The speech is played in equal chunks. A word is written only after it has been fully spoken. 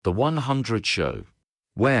The 100 Show,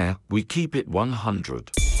 where we keep it 100.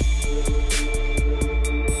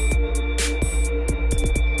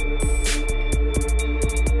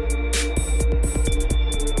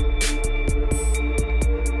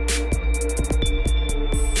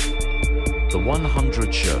 The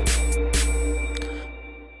 100 Show.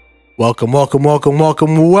 Welcome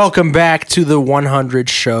back to the 100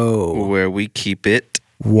 Show, where we keep it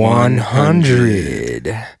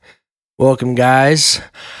 100. Welcome, guys.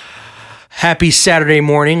 Happy Saturday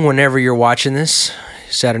morning whenever you're watching this.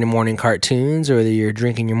 Saturday morning cartoons, or whether you're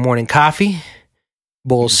drinking your morning coffee,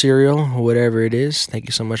 bowl of cereal, whatever it is. Thank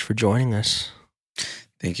you so much for joining us.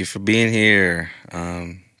 Thank you for being here.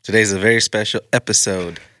 Today's a very special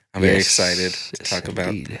episode. I'm very excited to talk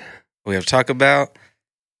about what we have to talk about.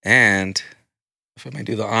 And if I may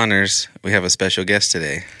do the honors, we have a special guest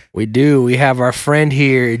today. We do. We have our friend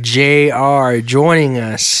here, JR, joining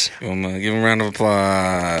us. Give him a round of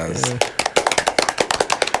applause.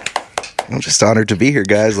 I'm just honored to be here,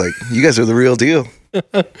 guys. Like, you guys are the real deal.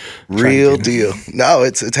 Real deal. No,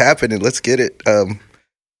 it's happening. Let's get it.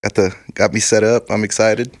 Got me set up. I'm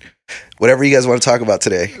excited. Whatever you guys want to talk about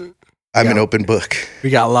today, I'm an open book. We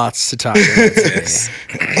got lots to talk about today.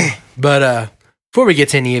 But before we get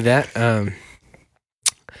to any of that,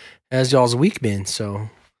 how's y'all's week been? So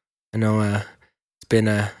I know it's been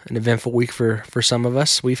an eventful week for some of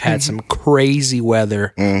us. We've had some crazy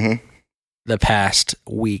weather the past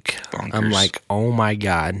week. Bonkers. I'm like, oh my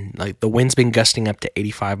God. Like, the wind's been gusting up to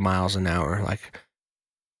 85 miles an hour. Like,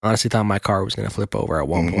 honestly thought my car was going to flip over at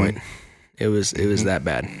one point. It was that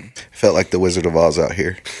bad. Felt like the Wizard of Oz out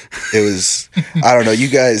here. It was, I don't know, you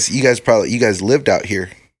guys lived out here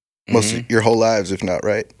most of your whole lives, if not,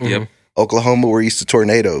 right? Yep. Oklahoma, we're used to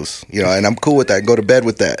tornadoes, and I'm cool with that. Go to bed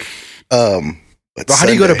with that. But how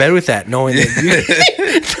do you go to bed with that, knowing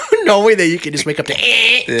that you can just wake up to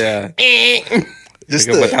just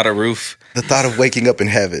without a roof? The thought of waking up in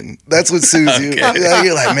heaven, that's what soothes you.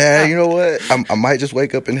 You're like, man, you know what? I might just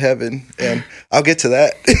wake up in heaven, and I'll get to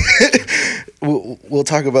that. We'll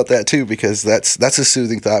talk about that too, because that's a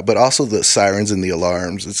soothing thought, but also the sirens and the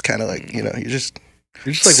alarms. It's kind of like, you're just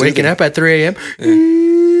like waking up at 3 a.m.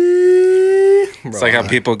 It's like how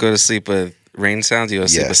people go to sleep with rain sounds. You go to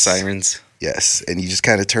sleep with sirens. Yes, and you just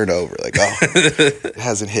kind of turn over, like, oh, it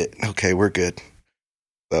hasn't hit. Okay, we're good.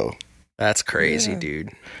 So that's crazy, dude.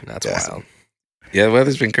 That's wild. Yeah, the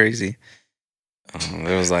weather's been crazy.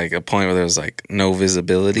 There was like a point where there was like no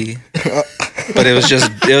visibility, but it was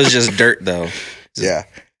just dirt though.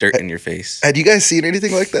 Dirt in your face. Had you guys seen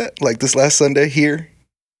anything like that? Like this last Sunday here,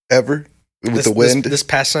 ever? With the wind? This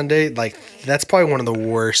past Sunday, like, that's probably one of the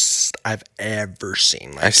worst I've ever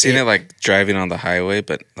seen. Like, I've seen it like driving on the highway,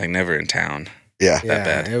 but like never in town. Yeah. That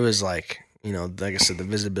bad. It was like, like I said, the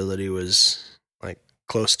visibility was like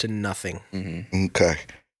close to nothing. Mm-hmm. Okay.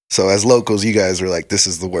 So as locals, you guys were like, this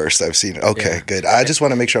is the worst I've seen it. Okay, good. I just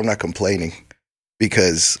want to make sure I'm not complaining,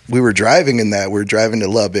 because we were driving we're driving to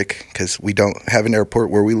Lubbock, because we don't have an airport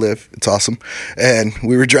where we live. It's awesome. And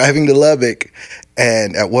we were driving to Lubbock,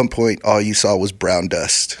 and at one point, all you saw was brown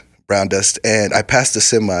dust. And I passed a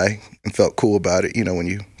semi and felt cool about it, when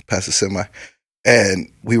you pass a semi.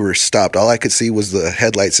 And we were stopped. All I could see was the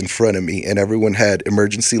headlights in front of me, and everyone had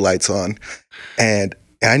emergency lights on. And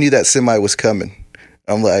I knew that semi was coming.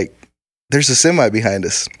 I'm like, there's a semi behind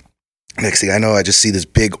us. Next thing I know, I just see this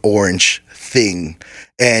big orange thing,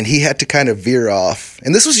 and he had to kind of veer off.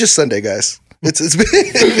 And this was just Sunday, guys. It's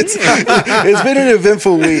been an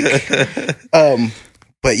eventful week.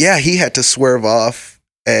 But yeah, he had to swerve off,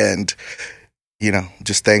 and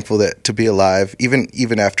just thankful to be alive,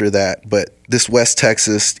 even after that. But this West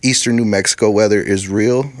Texas, Eastern New Mexico weather is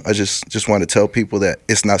real. I just want to tell people that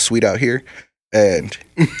it's not sweet out here. And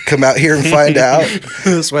come out here and find out.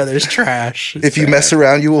 This weather's trash. If you mess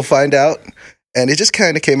around, you will find out. And it just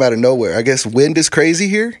kind of came out of nowhere. I guess wind is crazy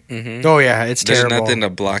here. Mm-hmm. Oh, yeah, it's terrible. There's nothing to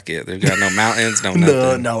block it. They've got no mountains, no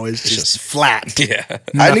nothing. No, it's just flat. Yeah.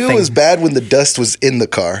 Nothing. I knew it was bad when the dust was in the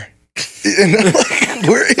car. And I'm like,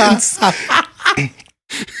 we're in.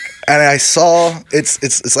 And I saw,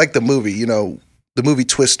 it's like the movie, the movie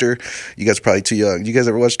Twister. You guys are probably too young. You guys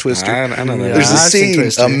ever watch Twister? I know that. There's a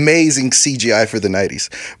scene, amazing CGI for the 90s,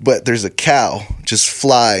 but there's a cow just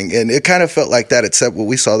flying, and it kind of felt like that, except what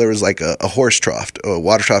we saw, there was like a horse trough, a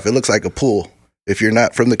water trough. It looks like a pool. If you're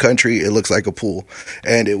not from the country, it looks like a pool.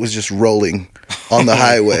 And it was just rolling on the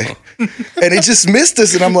highway. And it just missed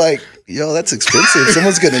us, and I'm like, yo, that's expensive.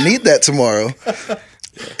 Someone's going to need that tomorrow.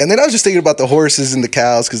 And then I was just thinking about the horses and the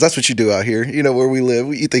cows, because that's what you do out here, where we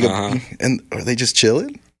live. You think, and are they just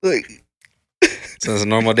chilling? Like, So it's a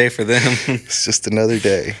normal day for them. It's just another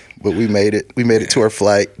day, but we made it. We made it to our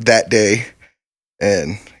flight that day,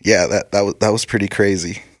 and yeah, that was pretty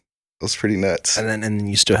crazy. It was pretty nuts. And then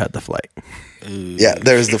you still had the flight. Yeah,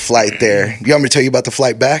 there's the flight there. You want me to tell you about the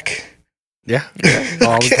flight back? Yeah.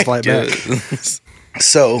 Always the flight back.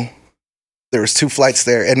 So there was 2 flights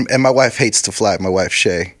there, and my wife hates to fly. My wife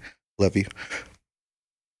Shay, love you.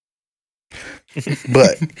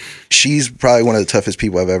 But she's probably one of the toughest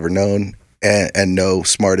people I've ever known, and no,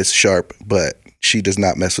 smartest, sharp, but she does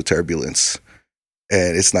not mess with turbulence,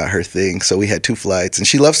 and it's not her thing. So we had 2 flights, and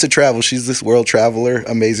she loves to travel. She's this world traveler,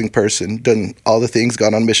 amazing person, done all the things,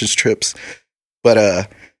 gone on missions trips. But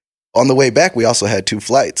on the way back, we also had 2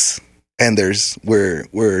 flights, and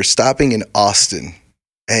we're stopping in Austin,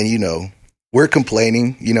 and we're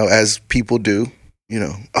complaining, as people do.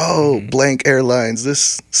 Blank airlines,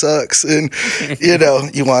 this sucks. And,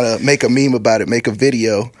 you want to make a meme about it, make a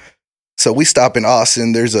video. So we stop in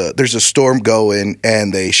Austin. There's a storm going,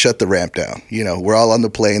 and they shut the ramp down. We're all on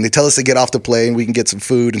the plane. They tell us to get off the plane. We can get some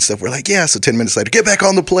food and stuff. We're like, yeah. So 10 minutes later, get back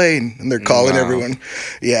on the plane. And they're calling everyone.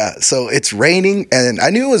 Yeah. So it's raining. And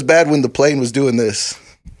I knew it was bad when the plane was doing this.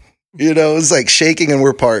 It was like shaking and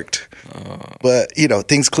we're parked. But,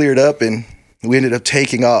 things cleared up and we ended up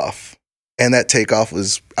taking off. And that takeoff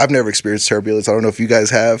I've never experienced turbulence. I don't know if you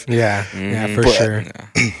guys have. Yeah, for sure.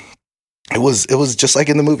 It was just like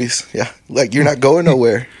in the movies. Yeah. Like you're not going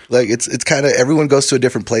nowhere. Like it's kind of, everyone goes to a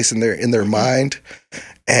different place in their mind.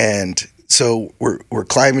 And so we're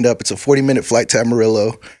climbing up. It's a 40-minute flight to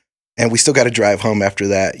Amarillo, and we still got to drive home after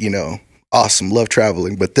that. Awesome. Love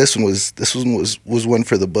traveling. But this one was one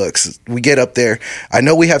for the books. We get up there. I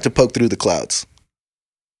know we have to poke through the clouds.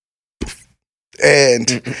 And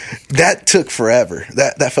that took forever.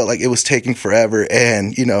 That felt like it was taking forever.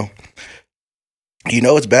 And,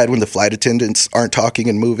 it's bad when the flight attendants aren't talking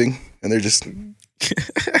and moving, and they're just kind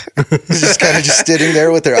of just sitting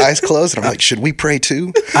there with their eyes closed. And I'm like, should we pray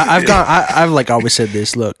too? I've like always said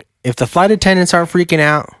this. Look, if the flight attendants aren't freaking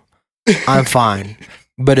out, I'm fine.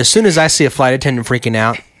 But as soon as I see a flight attendant freaking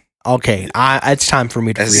out, okay, it's time for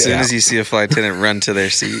me to freak out. As soon as you see a flight attendant run to their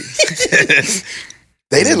seat.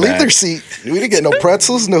 They didn't leave their seat. We didn't get no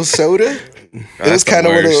pretzels, no soda. It was kind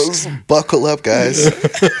of one of those buckle up guys.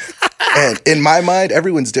 And in my mind,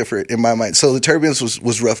 everyone's different in my mind. So the turbulence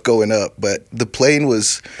was rough going up, but the plane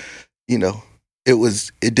was,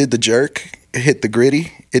 it did the jerk, it hit the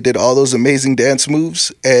gritty, it did all those amazing dance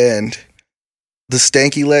moves, and the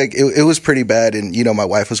stanky leg, it was pretty bad. And, my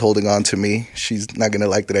wife was holding on to me. She's not going to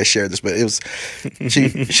like that I shared this, but it was,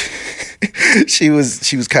 she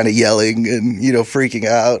was kind of yelling and, freaking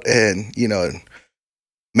out. And,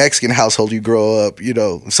 Mexican household, you grow up,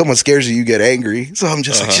 if someone scares you, you get angry. So I'm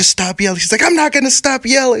just like, just stop yelling. She's like, I'm not going to stop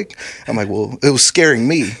yelling. I'm like, well, it was scaring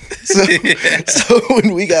me. So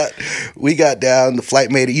when we got down, the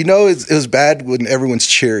flight made it. It was bad when everyone's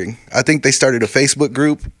cheering. I think they started a Facebook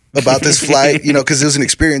group about this flight, because it was an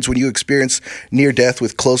experience. When you experience near death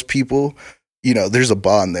with close people, there's a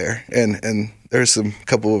bond there. And there's some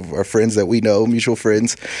couple of our friends that we know, mutual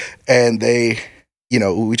friends, and they,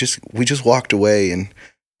 we just walked away. And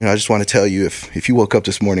I just want to tell you, if you woke up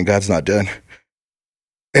this morning, God's not done.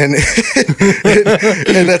 And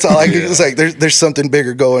and that's all I can. It's like there's something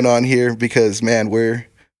bigger going on here, because man, we're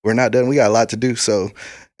not done. We got a lot to do. So.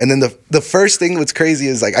 And then the first thing what's crazy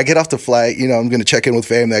is, like, I get off the flight, I'm going to check in with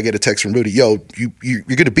family. I get a text from Rudy, yo, you're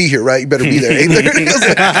going to be here, right? You better be there 8:30.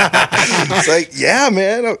 It's like, yeah,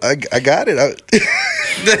 man, I got it.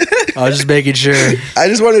 I was just making sure. I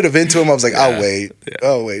just wanted to vent to him. I was like, I'll wait.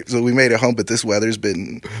 So we made it home, but this weather's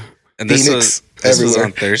been Phoenix this was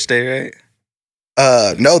on Thursday,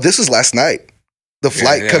 right? No, this was last night. The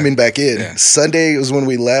flight coming back in. Yeah. Sunday was when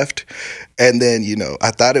we left. And then, I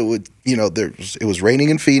thought it would, it was raining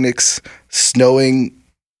in Phoenix, snowing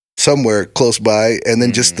somewhere close by, and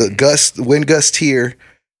then just the wind gust here.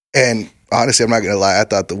 And honestly, I'm not going to lie, I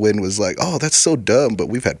thought the wind was like, oh, that's so dumb. But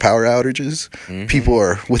we've had power outages. Mm-hmm. People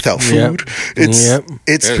are without food. Yep.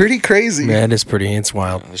 It's pretty crazy. Man, it's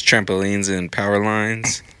wild. There's trampolines and power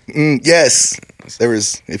lines. Yes. There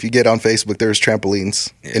was, if you get on Facebook, there's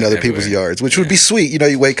trampolines in other people's yards, which would be sweet.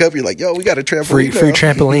 You wake up, you're like, yo, we got a trampoline. Free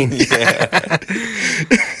trampoline.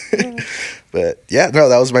 But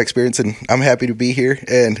that was my experience, and I'm happy to be here.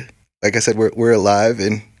 And like I said, we're alive,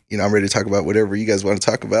 and I'm ready to talk about whatever you guys want to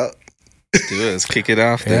talk about. Let's kick it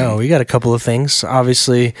off then. Yeah, we got a couple of things.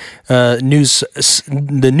 Obviously, the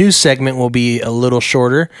news segment will be a little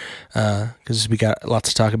shorter because we got lots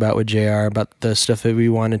to talk about with JR about the stuff that we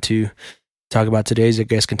wanted to talk about today. As you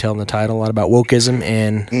guys can tell in the title, a lot about wokeism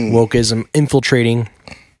and wokeism infiltrating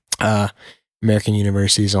American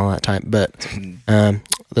universities and all that type. But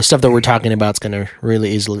the stuff that we're talking about is going to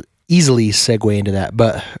really easily segue into that.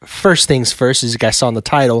 But first things first, as you guys saw in the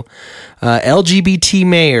title, LGBT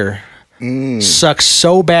mayor sucks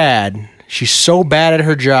so bad. She's so bad at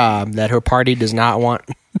her job that her party does not want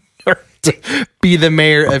her to be the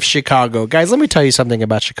mayor of Chicago. Guys, let me tell you something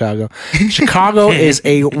about Chicago. Chicago is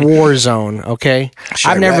a war zone, okay?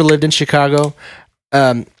 I've never lived in Chicago.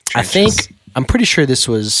 I'm pretty sure this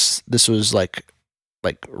was like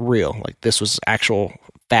real. Like this was actual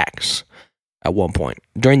facts at one point.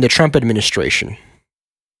 During the Trump administration,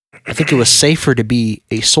 I think it was safer to be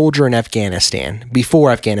a soldier in Afghanistan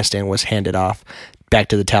before Afghanistan was handed off back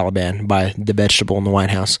to the Taliban by the vegetable in the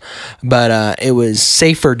White House. But it was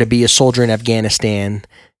safer to be a soldier in Afghanistan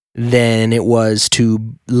than it was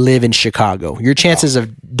to live in Chicago. Your chances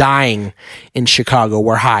of dying in Chicago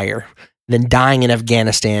were higher than dying in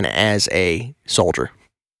Afghanistan as a soldier.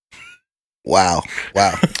 Wow.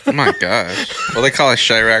 Oh my gosh. Well, they call it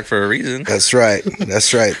Chirac for a reason. That's right.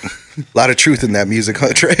 A lot of truth in that music,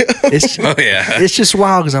 huh, Trey? It's just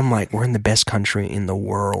wild because I'm like, we're in the best country in the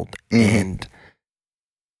world. And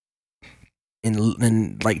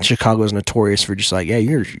like Chicago is notorious for just like,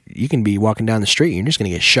 you can be walking down the street and you're just going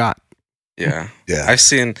to get shot. Yeah.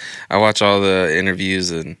 I watch all the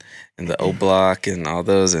interviews and the O Block and all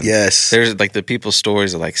those. And there's like the people's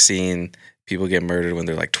stories of like seeing people get murdered when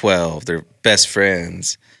they're like 12, they're best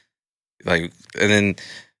friends. Like, and then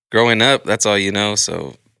growing up, that's all you know.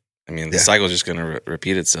 So, I mean, the cycle's just going to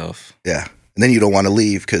repeat itself. Yeah. And then you don't want to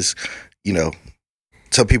leave because,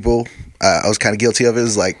 some people, I was kind of guilty of it,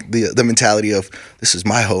 is like the mentality of, this is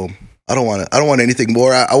my home. I don't want anything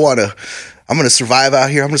more. I'm going to survive out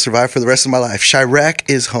here. I'm going to survive for the rest of my life. Chirac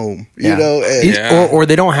is home, you know? Or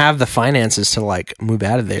they don't have the finances to like move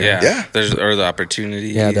out of there. Yeah. Or the opportunity.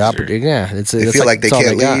 Yeah, the opportunity. Yeah. They feel like they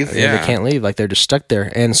can't leave. Yeah, they can't leave. Like they're just stuck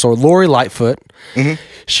there. And so Lori Lightfoot,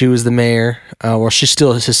 she was the mayor. Well, she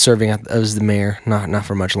still is serving as the mayor, not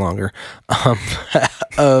for much longer,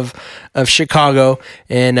 of Chicago.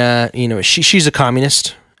 And, she's a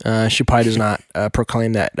communist. She probably does not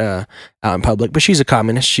proclaim that out in public, but she's a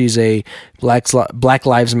communist. She's a Black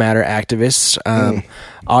Lives Matter activist.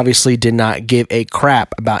 Obviously did not give a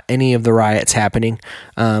crap about any of the riots happening.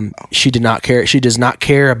 She did not care. She does not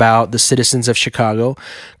care about the citizens of Chicago.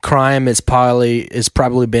 Crime is probably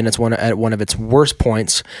been at one of its worst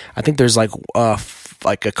points. I think there's like a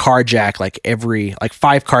carjack, like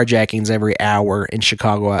 5 carjackings every hour in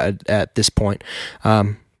Chicago at this point.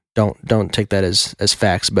 Don't take that as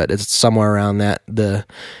facts, but it's somewhere around that,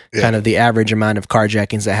 kind of the average amount of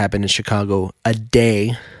carjackings that happen in Chicago a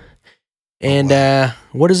day. And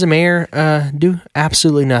what does the mayor do?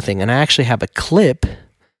 Absolutely nothing. And I actually have a clip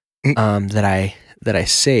that I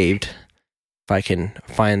saved. If I can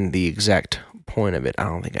find the exact point of it. I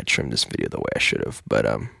don't think I trimmed this video the way I should have, but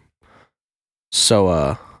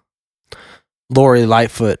Lori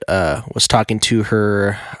Lightfoot was talking to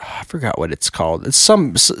her. I forgot what it's called. It's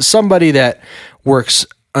somebody that works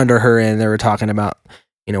under her, and they were talking about,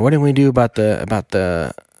 what do we do about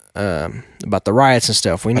the riots and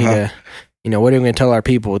stuff? We need to, what are we going to tell our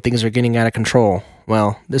people? Things are getting out of control.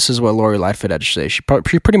 Well, this is what Lori Lightfoot had to say. She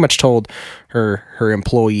pretty much told her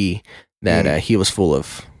employee that he was full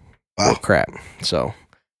of crap. So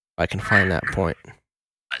if I can find that point.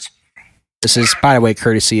 This is, by the way,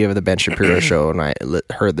 courtesy of the Ben Shapiro show, and I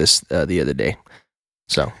heard this the other day.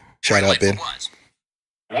 So, shout out, Ben.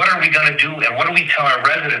 What are we going to do, and what do we tell our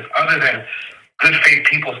residents other than good faith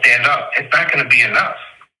people stand up? It's not going to be enough.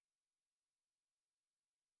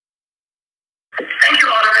 Thank you,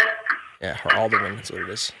 Alderman. Yeah, her alderman, that's what it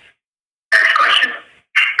is. Next question.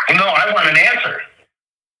 No, I want an answer.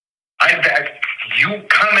 You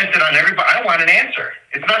commented on everybody. I want an answer.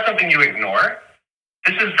 It's not something you ignore.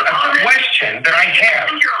 This is a question that I have.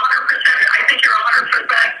 I think you're 100%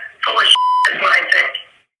 full of shit is what I think.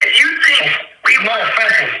 If you think no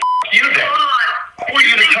offense, you then. Who are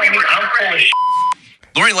you to tell me I'm full of shit?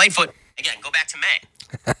 Lori Lightfoot, again, go back to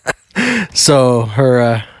May. So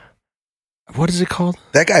her, what is it called?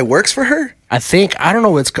 That guy works for her? I don't know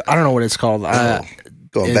what it's called.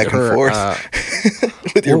 Going back and forth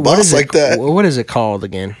with your boss like that. What is it called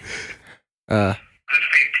again? Good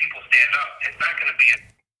faith people stand up. It's not going to be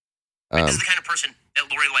this is the kind of person that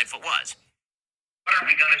Lori Lightfoot was. What are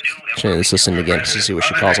we going to do? Let's listen again to see what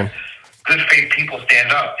she calls them. Good faith people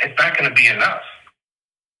stand up. It's not going to be enough.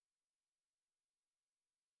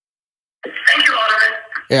 Thank you, Alderman.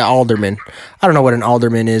 Yeah, alderman. I don't know what an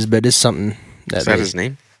alderman is, but it's something that. Is that his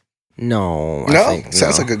name? No. I No, think,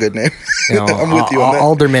 sounds no. like a good name. No, I'm with you on that.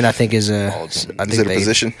 Alderman, I think, is a... Is it a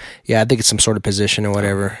position? Yeah, I think it's some sort of position or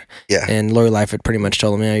whatever. Yeah. And Lori Lightfoot pretty much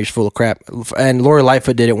told him, yeah, you're full of crap. And Lori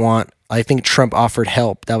Lightfoot didn't want... I think Trump offered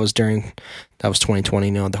help. That was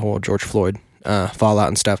 2020, the whole George Floyd fallout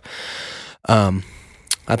and stuff. I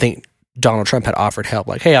think Donald Trump had offered help,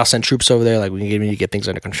 like, hey, I'll send troops over there, like, we need to get things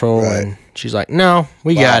under control. Right. And she's like, no,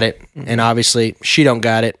 we got it. And obviously she don't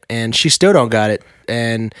got it, and she still don't got it.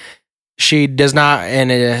 And she does not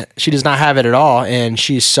have it at all, and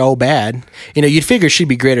she's so bad. You'd figure she'd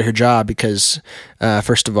be great at her job because,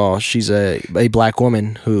 first of all, she's a black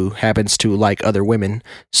woman who happens to like other women.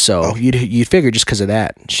 So you'd figure just because of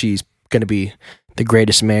that, she's going to be the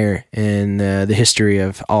greatest mayor in the history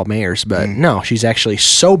of all mayors. But no, she's actually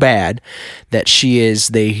so bad that she is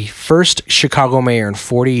the first Chicago mayor in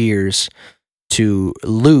 40 years to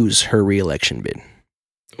lose her reelection bid.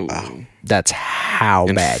 Wow. That's how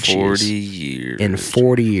bad she is. 40 years. In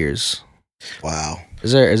 40 years. Wow.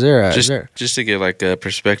 Is there Just to get like a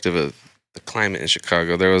perspective of the climate in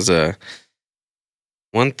Chicago, there was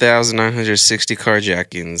 1,960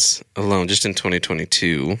 carjackings alone just in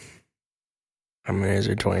 2022. How many is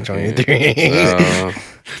there? 2023. I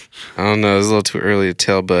don't know. It's a little too early to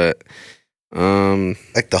tell, but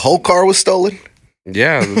Like the whole car was stolen?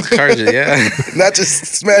 yeah, the cars, yeah, Not just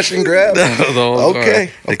smash and grab? the whole car.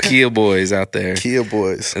 Okay. The Kia boys out there. Kia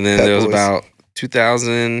boys. And then Bad there was boys. about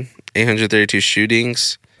 2,832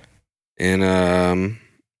 shootings in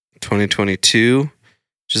 2022,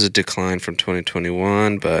 which is a decline from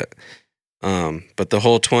 2021. But the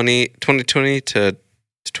whole 2020 to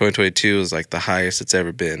 2022 is like the highest it's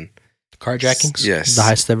ever been. Carjackings? Yes. The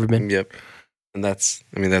highest ever been? Yep. And that's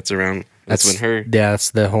when her. Yeah,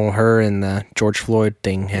 that's the whole her and the George Floyd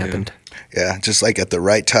thing happened. Yeah, just like at the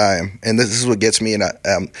right time. And this is what gets me. And I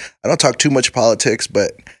don't talk too much politics,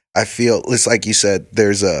 but I feel it's like you said,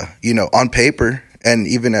 there's on paper and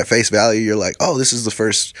even at face value, you're like, oh, this is the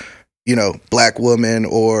first, black woman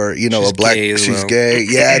or, She's a black, gay as she's well. gay.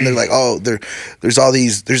 Yeah. And they're like, oh, there's all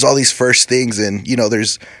these first things. And,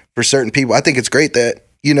 there's for certain people, I think it's great that,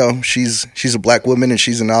 she's a black woman and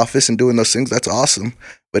she's in office and doing those things. That's awesome.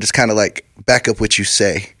 But it's kind of like back up what you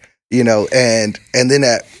say. And then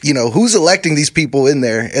at, who's electing these people in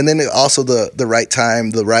there? And then also the right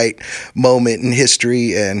time, the right moment in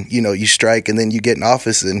history, and, you strike and then you get in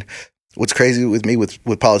office. And what's crazy with me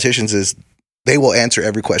with politicians is they will answer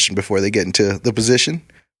every question before they get into the position.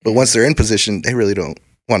 But once they're in position, they really don't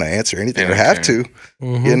want to answer anything or have to,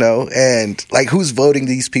 and like who's voting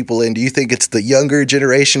these people in? Do you think it's the younger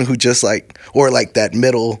generation who just like, or like that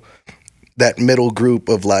middle group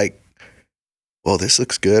of like, well, this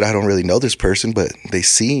looks good. I don't really know this person, but they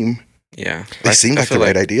seem like the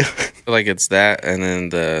right idea. I feel like it's that, and then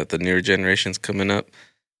the newer generations coming up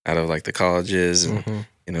out of like the colleges, and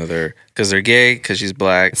because they're gay, because she's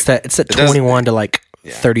black. It's that 21 to like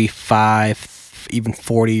 35, even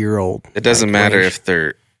 40-year-old. It doesn't like matter range. if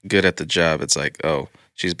they're good at the job. It's like, oh,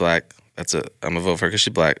 she's black. I'm gonna vote for her because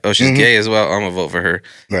she's black. Oh, she's gay as well. I'm gonna vote for her.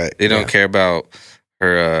 Right. They don't care about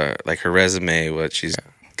her, like her resume, what she's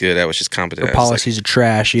good at, what she's competent Her at. policies are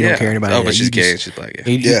trash. You don't care about it. Oh, but she's gay and she's black.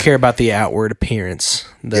 Yeah. You care about the outward appearance,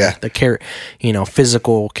 the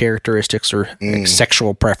physical characteristics or like,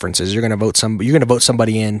 sexual preferences. You're gonna vote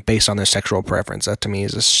somebody in based on their sexual preference. That to me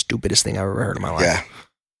is the stupidest thing I've ever heard in my life.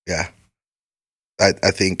 Yeah. I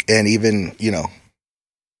think, and even,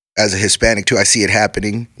 as a Hispanic too, I see it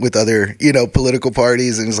happening with other, political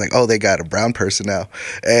parties, and it's like, oh, they got a brown person now,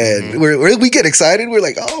 and we get excited. We're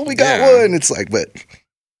like, oh, we got one. It's like, but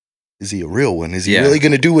is he a real one? Is he really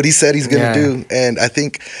going to do what he said he's going to do? And I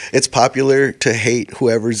think it's popular to hate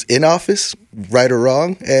whoever's in office, right or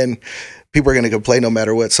wrong, and people are going to complain no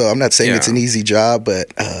matter what. So I'm not saying it's an easy job,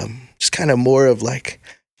 but just kind of more of like,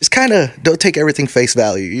 just kind of don't take everything face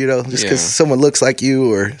value, just because someone looks like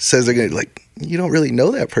you or says they're going to, like, you don't really know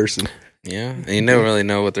that person. Yeah, and you never really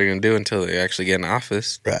know what they're going to do until they actually get in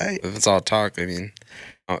office. Right. If it's all talk, I mean,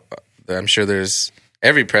 I'm sure there's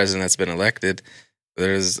every president that's been elected,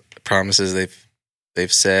 there's promises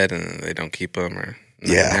they've said and they don't keep them or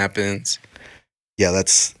nothing happens. Yeah,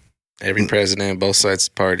 that's every president, both sides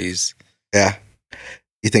parties. Yeah.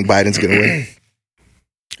 You think Biden's going to win?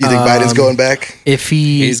 You think Biden's going back? If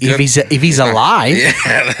he's alive.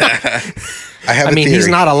 I mean, he's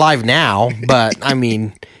not alive now, but I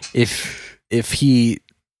mean, if he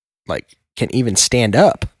like can even stand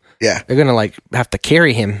up, they're gonna like have to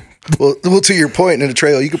carry him. Well, to your point in the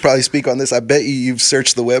trail, you could probably speak on this. I bet you've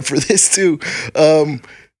searched the web for this too.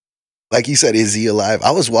 Like you said, is he alive?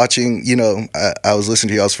 I was watching. I was listening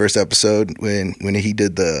to y'all's first episode when he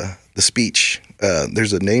did the speech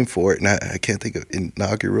There's a name for it, and I can't think of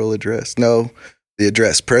inaugural address. No, the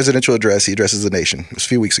address, presidential address. He addresses the nation. It was a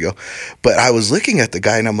few weeks ago. But I was looking at the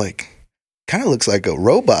guy, and I'm like, kind of looks like a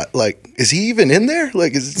robot. Like, is he even in there?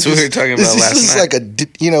 Like, that's what we were talking about last night. This is like a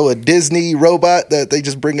Disney robot that they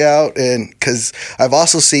just bring out, and because I've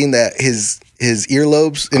also seen that his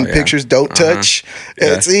earlobes in pictures don't touch.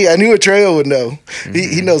 Yeah. And see, I knew Atreyo would know.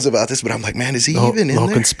 He knows about this, but I'm like, man, is he even in there?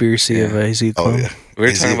 The conspiracy of is he a clone? Oh yeah, we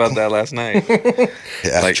were talking about that last night.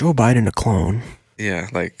 Yeah, like Joe Biden a clone. Yeah,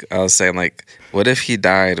 like I was saying, like, what if he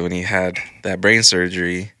died when he had that brain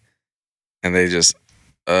surgery, and they just,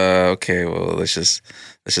 okay, well, let's just,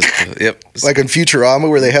 yep. Like in Futurama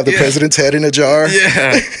where they have the president's head in a jar.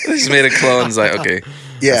 Yeah, they just made a clone. It's like, okay,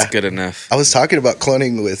 that's good enough. I was talking about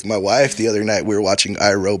cloning with my wife the other night. We were watching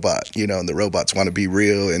iRobot, and the robots want to be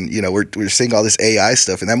real, and we're seeing all this AI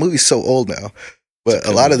stuff, and that movie's so old now. But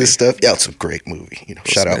a lot of this stuff, it's a great movie.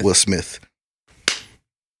 Shout out Will Smith.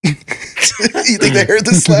 You think they heard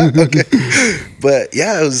the slap? Okay. But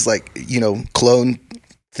yeah, it was like, clone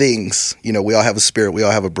things. We all have a spirit, we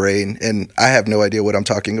all have a brain, and I have no idea what I'm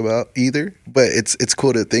talking about either. But it's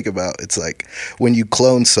cool to think about. It's like when you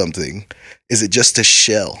clone something, is it just a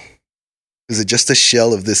shell? Is it just a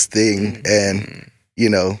shell of this thing? And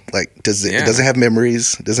like does it doesn't have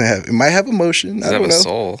memories, it might have emotion. Does it have a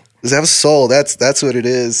soul? Does it have a soul? That's what it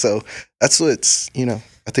is. So that's what's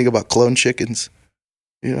I think about clone chickens.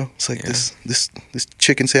 It's like this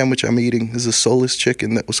chicken sandwich I'm eating is a soulless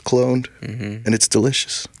chicken that was cloned, and it's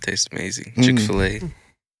delicious. Tastes amazing. Chick-fil-A.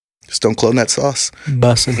 Just don't clone that sauce.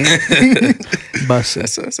 Bussin'.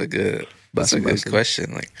 That's a good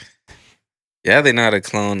question. Like, they know how to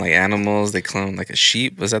clone like animals. They clone like a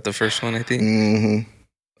sheep. Was that the first one? I think. Mm-hmm.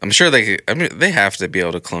 I'm sure they could. I mean, they have to be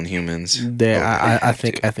able to clone humans. I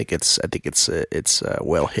think it's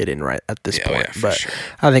well hidden right at this point. But sure.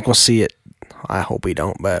 I think we'll see it. I hope we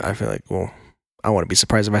don't, but I feel like, I wouldn't be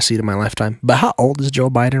surprised if I see it in my lifetime. But how old is Joe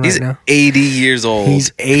Biden right now? 80 years old.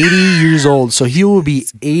 He's 80 years old. So he will be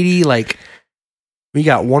 80, like, we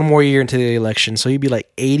got one more year into the election. So he'd be like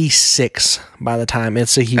 86 by the time.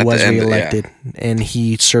 Let's say he was reelected and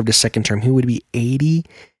he served a second term. He would be 80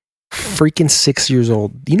 freaking 6 years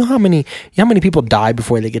old. You know how many people die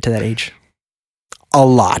before they get to that age? A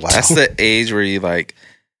lot. Well, that's the age where you like,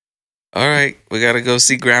 all right, we got to go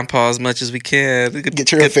see Grandpa as much as we can.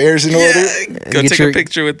 Get your affairs in order. Go take a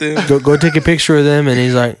picture with him. Go take a picture with him, and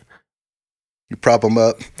he's like... You prop him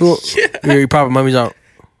up. You prop him up, he's like,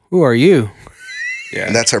 who are you? Yeah.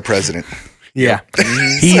 And that's our president. Yeah.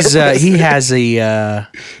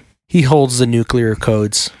 He holds the nuclear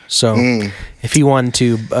codes. So if he wanted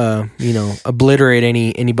to, obliterate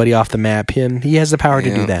anybody off the map, he has the power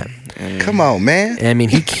to do that. Come on, man. I mean,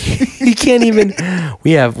 he can't even.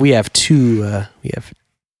 We have two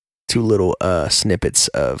little snippets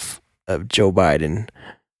of Joe Biden,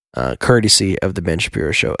 courtesy of the Ben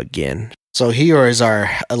Shapiro Show again. So here is our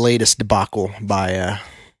latest debacle by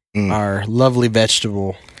our lovely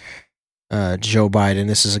vegetable, Joe Biden.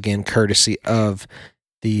 This is again courtesy of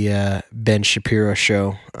the Ben Shapiro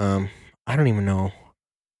Show. I don't even know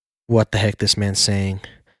what the heck this man's saying,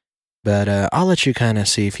 but I'll let you kind of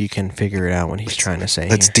see if you can figure it out what he's trying to say.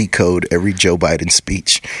 Let's decode every Joe Biden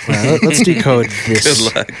speech. Let's decode this.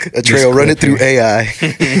 Good luck. Atreyo, run it through AI.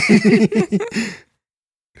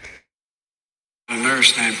 A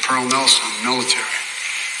nurse named Pearl Nelson, military.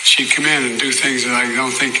 She'd come in and do things that I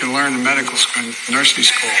don't think you learn in medical school, nursing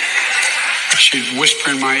school. She'd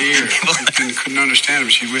whisper in my ear. I couldn't understand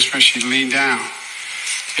it. She'd whisper, she'd lean down.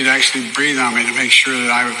 She'd actually breathe on me to make sure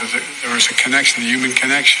that there was a connection, a human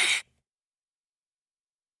connection.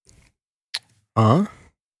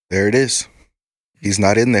 There it is. He's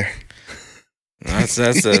not in there. That's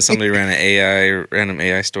somebody ran an random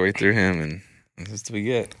AI story through him, and that's what we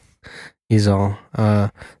get. He's all,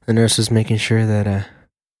 the nurse was making sure that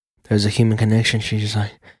there's a human connection. She's just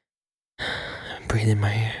like, breathe in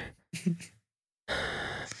my ear.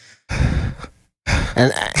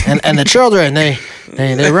 And the children, they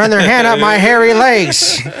run their hand up my hairy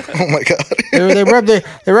legs. Oh my God. they rub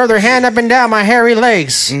their hand up and down my hairy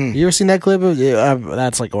legs. You ever seen that clip of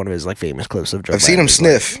that's like one of his like famous clips of Joe I've seen him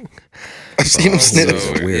sniff. I've seen him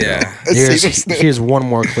sniff. Weird. Yeah. Here's one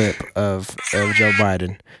more clip of Joe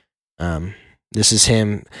Biden. This is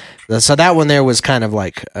him. So that one there was kind of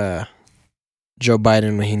like Joe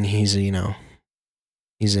Biden when he's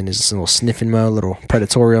he's in his little sniffing mode, little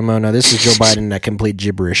predatorial mode. Now this is Joe Biden that complete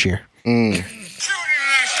gibberish here.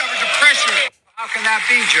 How can that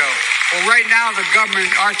be, Joe? Well, right now the government,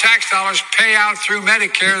 our tax dollars pay out through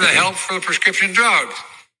Medicare the help for the prescription drugs.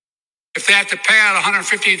 If they have to pay out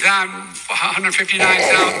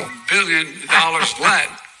 $159 billion let.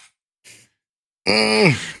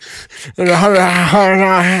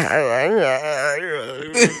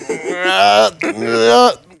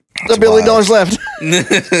 $1 billion left.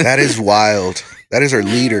 That is wild. That is our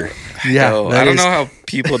leader. Yeah, I don't know how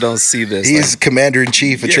people don't see this. He's commander in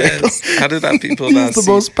chief of Trail. How did that people not He's the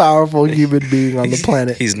see? most powerful human being on the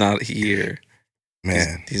planet. He's not here.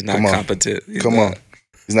 Man, He's not competent. Come on.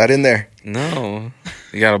 He's not in there. No.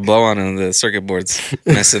 You got to blow on him. The circuit board's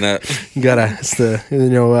messing up. You gotta, it's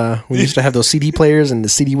the, we used to have those CD players and the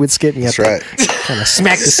CD would skip. And you have That's right. to kind of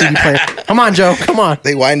smack the CD player. Come on, Joe. Come on.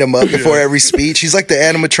 They wind him up before every speech. He's like the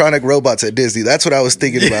animatronic robots at Disney. That's what I was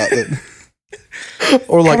thinking about.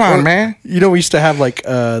 Or like, Come on, man. You know, we used to have like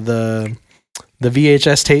the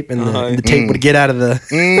VHS tape, and the tape would get out of the.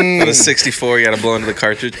 Out of 64, you got to blow into the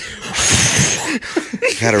cartridge.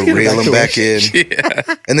 Got to reel him back in.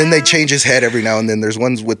 Yeah. And then they change his head every now and then. There's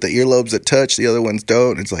ones with the earlobes that touch, the other ones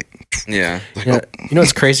don't. It's like, Yeah. You know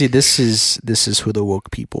what's crazy? This is who the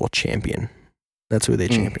woke people champion. That's who they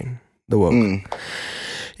champion. The woke.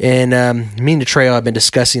 And me and the Trail have been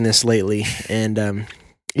discussing this lately, and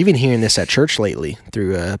even hearing this at church lately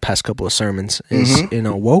through past couple of sermons is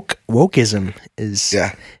wokeism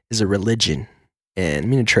is a religion. And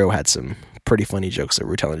me and Trail had some pretty funny jokes that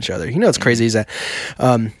we're telling each other. You know what's crazy is that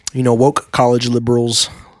woke college liberals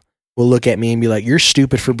will look at me and be like, "You're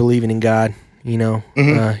stupid for believing in God. You know,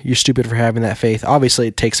 you're stupid for having that faith." Obviously,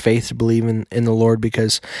 it takes faith to believe in the Lord,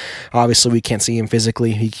 because obviously we can't see him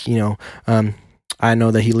physically. I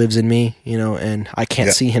know that he lives in me, and I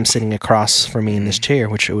can't see him sitting across from me in this chair,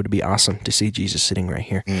 which it would be awesome to see Jesus sitting right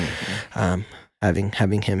here.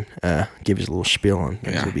 Having him give his little spiel on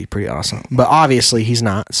things would be pretty awesome. But obviously he's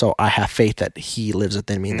not, so I have faith that he lives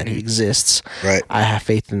within me and that he exists. Right. I have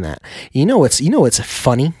faith in that. You know what's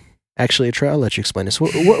funny? Actually, I'll let you explain this.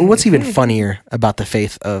 What's even funnier about the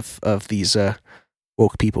faith of these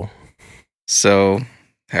woke people? So,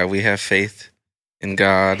 how we have faith in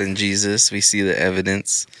God and Jesus, we see the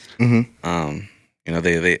evidence.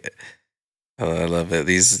 I love it.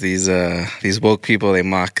 These woke people, they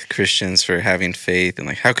mock Christians for having faith, and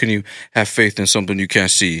like, how can you have faith in something you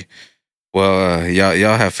can't see? Well,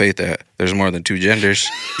 y'all have faith that there's more than two genders.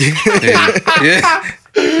 You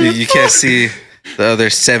can't see the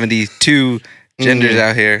other 72 genders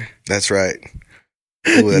out here. That's right.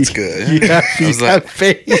 Oh, that's good. You have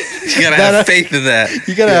faith. You gotta have faith in that.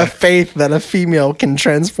 You gotta have faith that a female can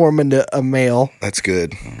transform into a male. That's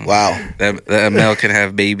good. Wow. That a male can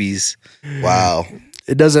have babies. Wow.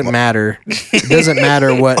 It doesn't matter. It doesn't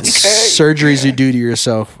matter what surgeries you do to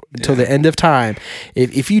yourself until the end of time.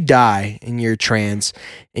 If you die and you're trans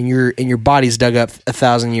and your body's dug up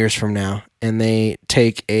 1,000 years from now, and they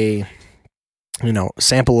take a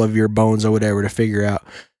sample of your bones or whatever to figure out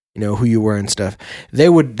who you were and stuff, they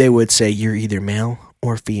would say you're either male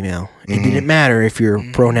or female. It didn't matter if your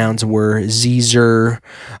pronouns were Zer,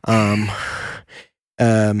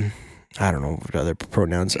 I don't know what other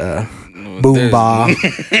pronouns, boom ba,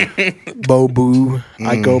 bo boo.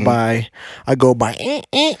 I go by. I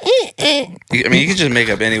mean, you can just make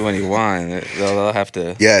up anyone you want. They'll have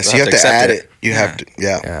to. Yes, you have to add it. You have to.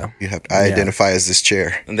 Yeah. You have to identify as this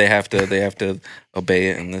chair, and they have to obey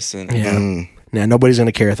it and listen. Yeah. Now, nobody's going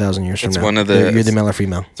to care 1,000 years from now. You're the male or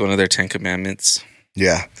female. It's one of their 10 commandments.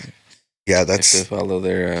 Yeah. Yeah, that's... You have to follow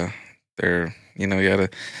their you gotta...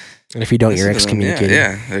 And if you don't, you're excommunicated.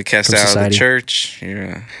 Yeah. They're cast out of the church.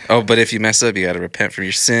 But if you mess up, you got to repent from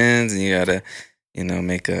your sins, and you got to,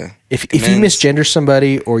 make a... If you misgender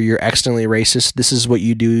somebody or you're accidentally racist, this is what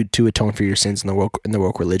you do to atone for your sins in the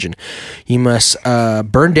woke religion. You must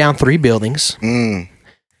burn down 3 buildings.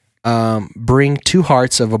 Bring 2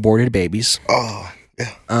 hearts of aborted babies. Oh,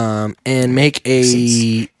 yeah. And make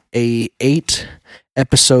a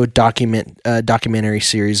 8-episode documentary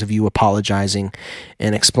series of you apologizing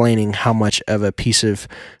and explaining how much of a piece of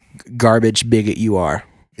garbage bigot you are.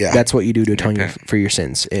 Yeah. That's what you do to atone for your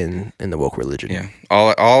sins in the woke religion. Yeah.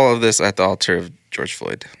 All of this at the altar of George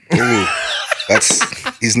Floyd. Ooh,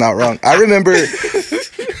 he's not wrong. I remember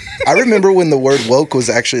when the word woke was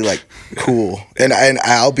actually like cool. And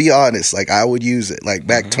I'll be honest, like I would use it like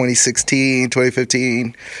back 2016,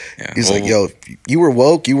 2015. Yeah. He's like, yo, if you were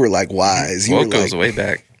woke, you were like wise. You woke were goes way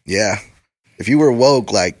back. Yeah. If you were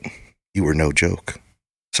woke, like you were no joke.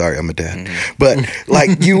 Sorry, I'm a dad. But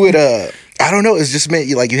like you would I don't know, it just meant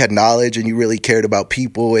you had knowledge and you really cared about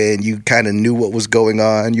people and you kind of knew what was going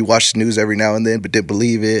on. You watched the news every now and then but didn't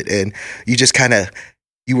believe it, and you just kind of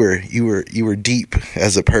you were deep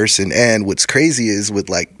as a person. And what's crazy is with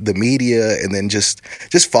like the media and then just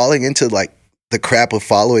falling into like the crap of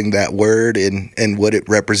following that word and what it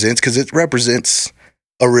represents, because it represents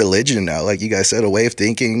a religion now, like you guys said, a way of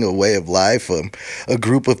thinking, a way of life, a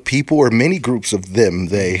group of people, or many groups of them,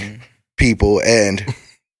 people. And,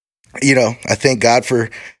 I thank God for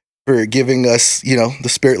giving us, the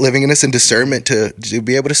Spirit living in us and discernment to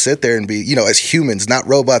be able to sit there and be, as humans, not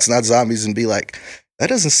robots, not zombies, and be like, that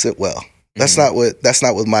doesn't sit well. That's not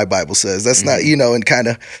what my Bible says. That's not, and kind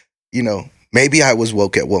of, maybe I was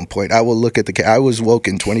woke at one point. I will look at I was woke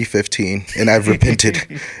in 2015, and I've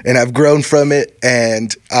repented and I've grown from it.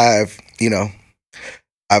 And I've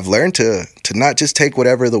learned to not just take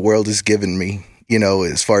whatever the world has given me,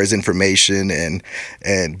 as far as information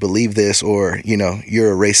and believe this, or,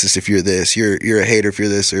 you're a racist if you're this, you're a hater if you're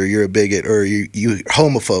this, or you're a bigot, or you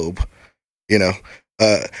homophobe,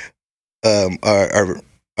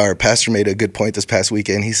 Our pastor made a good point this past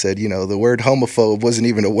weekend. He said, the word homophobe wasn't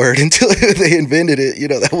even a word until they invented it.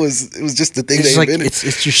 It was just the thing they invented.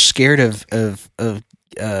 It's you're scared of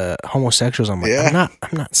homosexuals. I'm like,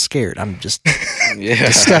 I'm not scared. I'm just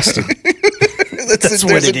disgusted. That's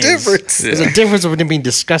what it is. Difference. There's a difference between being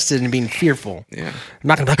disgusted and being fearful. Yeah. I'm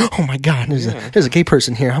not gonna be like, oh my God, there's a gay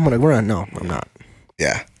person here, I'm gonna run. No, I'm not.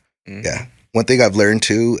 Yeah. Mm-hmm. Yeah. One thing I've learned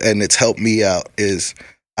too, and it's helped me out, is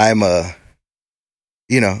I'm I've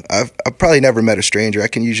probably never met a stranger. I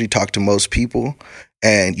can usually talk to most people.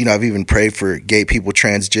 And, I've even prayed for gay people,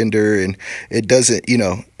 transgender, and it doesn't,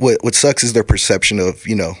 what sucks is their perception of,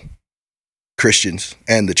 Christians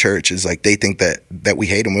and the church is like, they think that we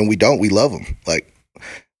hate them, and we don't. We love them. Like,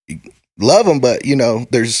 love them, but,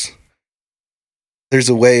 there's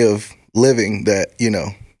a way of living that,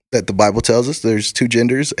 that the Bible tells us. There's two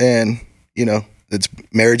genders, and, it's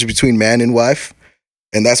marriage between man and wife.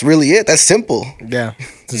 And that's really it. That's simple. Yeah.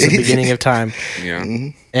 This is the beginning of time. Yeah. Mm-hmm.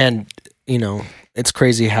 And, it's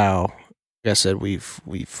crazy how, like I said, we've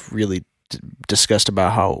really discussed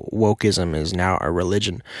about how wokeism is now a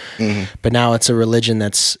religion. Mm-hmm. But now it's a religion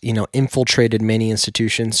that's, infiltrated many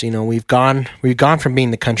institutions. We've gone from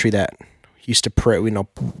being the country that used to pray,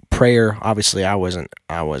 prayer. Obviously I wasn't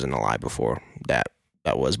alive before that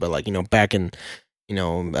was, but back in,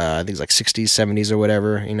 I think it's like 60s, 70s or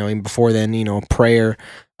whatever, even before then, prayer,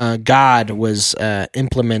 God was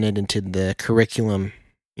implemented into the curriculum,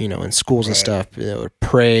 in schools and stuff. They would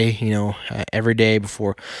pray, every day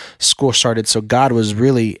before school started. So God was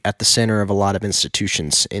really at the center of a lot of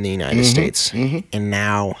institutions in the United States. Mm-hmm. And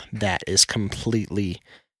now that is completely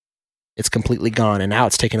gone. And now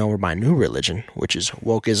it's taken over by a new religion, which is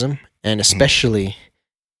wokeism, and especially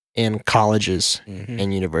in colleges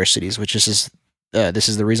and universities, which is this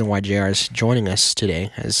is the reason why JR is joining us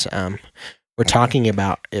today, as we're talking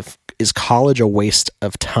about is college a waste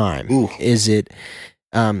of time? Ooh. Is it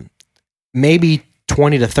maybe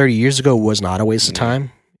 20 to 30 years ago was not a waste of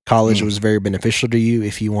time? College was very beneficial to you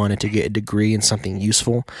if you wanted to get a degree in something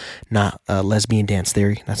useful, not lesbian dance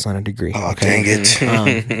theory. That's not a degree. Oh, okay? Dang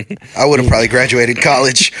it. I would have probably graduated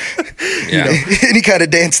college. Any kind of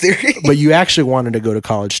dance theory. But you actually wanted to go to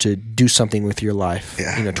college to do something with your life.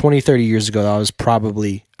 Yeah. 20, 30 years ago, that was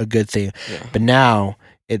probably a good thing. Yeah. But now,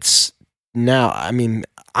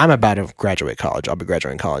 I'm about to graduate college. I'll be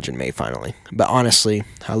graduating college in May finally. But honestly,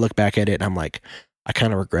 I look back at it and I'm like, I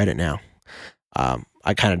kind of regret it now.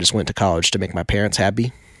 I kind of just went to college to make my parents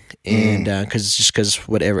happy, and because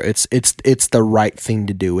whatever, it's the right thing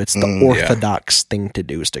to do. It's the orthodox thing to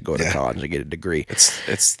do, is to go to college and get a degree.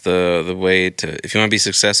 It's the way to, if you want to be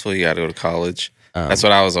successful, you got to go to college. That's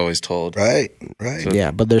what I was always told. Right. So, yeah,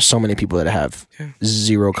 but there's so many people that have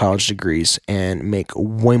 0 college degrees and make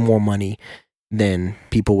way more money than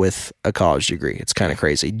people with a college degree. It's kind of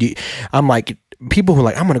crazy. I'm like, people who are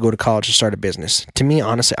like, I'm going to go to college to start a business. To me,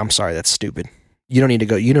 honestly, I'm sorry, that's stupid. You don't need to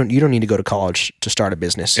go. You don't need to go to college to start a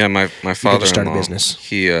business. Yeah, my father start a business.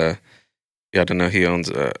 He, you got to know, he owns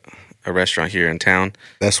a restaurant here in town.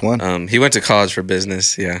 Best one. He went to college for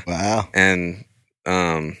business. Yeah. Wow. And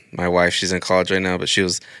my wife, she's in college right now, but she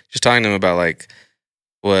was just talking to him about like,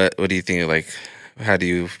 what do you think? Like, how do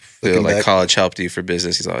you feel looking like back, college helped you for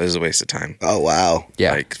business? He's like, it was a waste of time. Oh wow.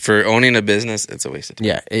 Yeah. Like, for owning a business, it's a waste of time.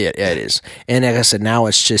 Yeah, it is. And like I said, now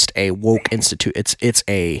it's just a woke institute.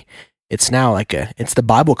 It's now like it's the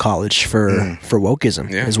Bible college for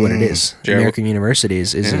wokeism is what it is. American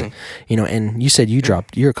universities is, and you said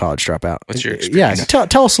you're a college dropout. What's your experience? Yeah.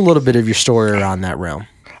 Tell us a little bit of your story around that realm.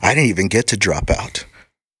 I didn't even get to drop out.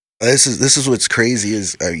 This is what's crazy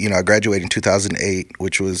is, I graduated in 2008,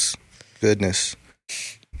 which was, goodness,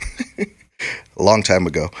 a long time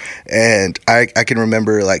ago. And I can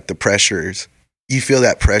remember like the pressures. You feel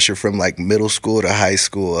that pressure from like middle school to high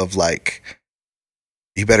school of like,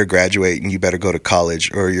 you better graduate and you better go to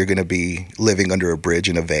college or you're going to be living under a bridge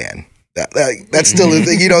in a van. That's still a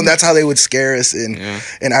thing, you know, and that's how they would scare us.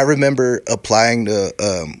 And I remember applying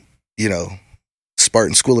to,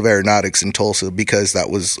 Spartan School of Aeronautics in Tulsa because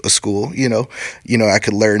that was a school, you know, I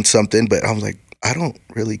could learn something, but I was like, I don't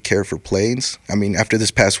really care for planes. I mean, after this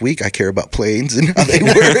past week, I care about planes and how they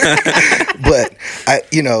work. But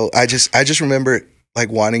I just remember like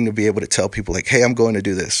wanting to be able to tell people like, hey, I'm going to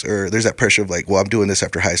do this. Or there's that pressure of like, well, I'm doing this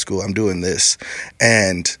after high school. I'm doing this.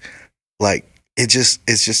 And like, it's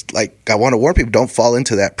just like, I want to warn people, don't fall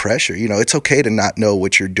into that pressure. You know, it's okay to not know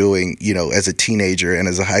what you're doing, you know, as a teenager and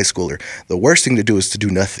as a high schooler. The worst thing to do is to do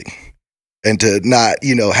nothing and to not,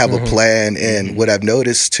 you know, have a plan. And what I've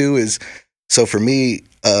noticed too is, so for me,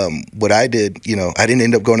 what I did, you know, I didn't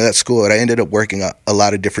end up going to that school, and I ended up working a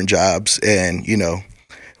lot of different jobs, and, you know,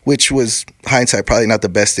 which was hindsight probably not the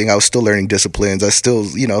best thing. I was still learning disciplines. I still,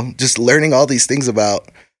 you know, just learning all these things about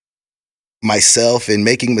myself and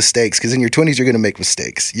making mistakes, because in your 20s, you're going to make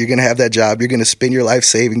mistakes. You're going to have that job. You're going to spend your life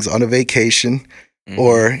savings on a vacation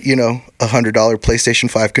or, you know, $100 PlayStation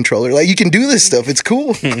 5 controller. Like, you can do this stuff. It's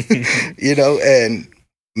cool, you know, and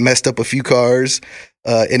messed up a few cars.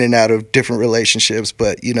 In and out of different relationships,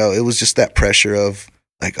 but you know, it was just that pressure of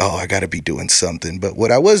like, oh, I got to be doing something. But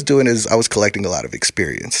what I was doing is I was collecting a lot of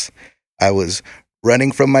experience. I was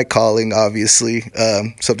running from my calling, obviously,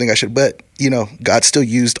 something I should, but you know, God still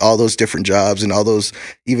used all those different jobs and all those,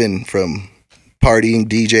 even from partying,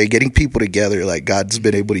 DJ, getting people together. Like God's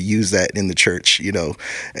been able to use that in the church, you know,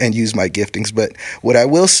 and use my giftings. But what I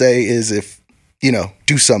will say is if, you know,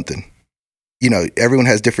 do something. You know, everyone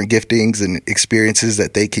has different giftings and experiences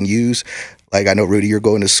that they can use. Like, I know, Rudy, you're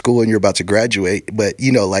going to school and you're about to graduate, but,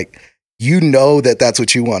 you know, like, you know that that's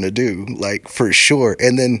what you want to do, like, for sure.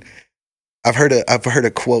 And then I've heard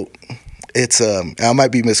a quote. It's, I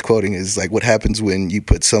might be misquoting, is like, what happens when you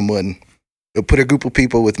put a group of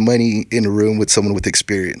people with money in a room with someone with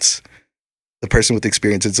experience? The person with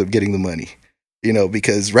experience ends up getting the money. You know,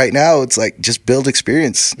 because right now it's like just build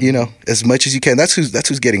experience, you know, as much as you can. That's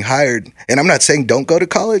who's getting hired. And I'm not saying don't go to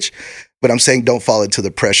college, but I'm saying don't fall into the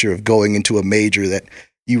pressure of going into a major that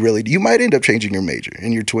you might end up changing your major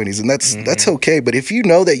in your 20s. And that's okay. But if you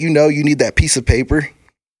know you need that piece of paper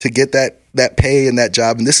to get that pay and that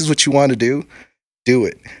job, and this is what you want to do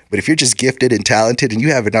it. But if you're just gifted and talented and you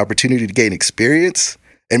have an opportunity to gain experience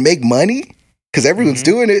and make money, because everyone's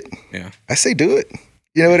doing it, I say do it.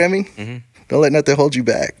 You know what I mean? Don't let nothing hold you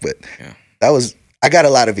back. But I got a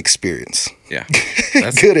lot of experience. Yeah.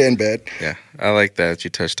 That's good and bad. Yeah. I like that you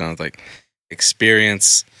touched on, like,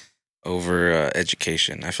 experience over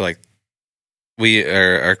education. I feel like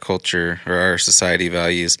our culture or our society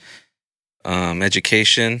values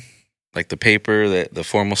education, like the paper, the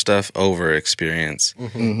formal stuff, over experience.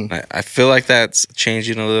 I feel like that's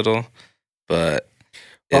changing a little, but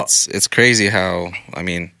it's crazy how, I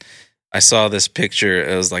mean, I saw this picture.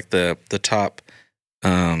 It was like the top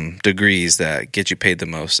degrees that get you paid the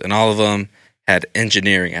most, and all of them had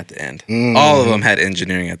engineering at the end. All of them had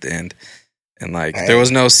engineering at the end, and like there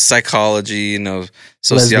was no psychology, no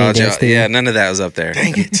sociology. Yeah, none of that was up there.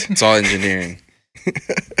 Dang it! It's all engineering.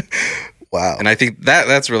 Wow. And I think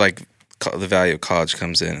that's where like the value of college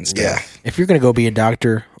comes in and stuff. Yeah. If you're going to go be a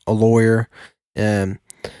doctor, a lawyer, and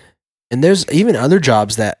there's even other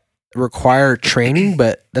jobs that require training,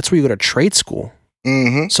 but that's where you go to trade school.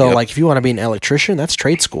 So like if you want to be an electrician, that's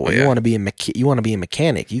trade school. You want to be a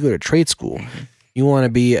mechanic, you go to trade school. You want to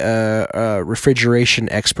be a refrigeration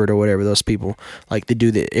expert or whatever those people like to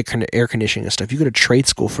do the air conditioning and stuff. You go to trade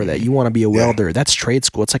school for that. You want to be a welder, that's trade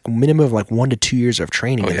school. It's like a minimum of like 1 to 2 years of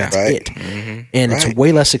training, and that's it. And it's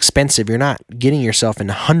way less expensive. You're not getting yourself in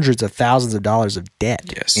hundreds of thousands of dollars of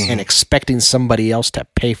debt and expecting somebody else to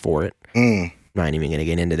pay for it. I'm not even going to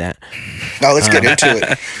get into that. No, let's get into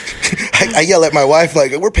it. I yell at my wife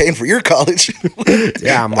like, "We're paying for your college."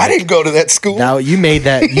 Yeah, I didn't go to that school. No, you made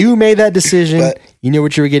that decision. But, you knew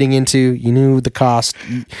what you were getting into. You knew the cost.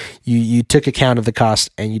 You took account of the cost,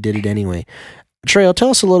 and you did it anyway. Trail,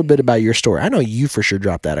 tell us a little bit about your story. I know you for sure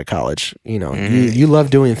dropped out of college. You know, you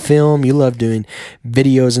love doing film. You love doing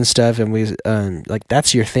videos and stuff, and we like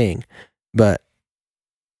that's your thing. But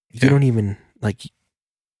you don't even like.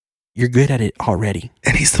 You're good at it already,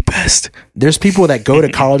 and he's the best. There's people that go to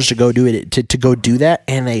college to go do it to go do that,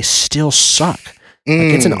 and they still suck.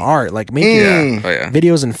 Like it's an art. Like making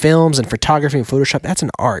videos and films and photography and Photoshop. That's an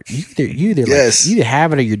art. You either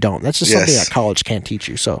have it or you don't. That's just something that college can't teach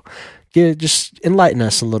you. So, just enlighten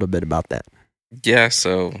us a little bit about that. Yeah.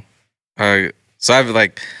 So I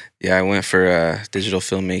went for digital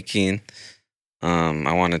filmmaking.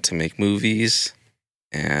 I wanted to make movies.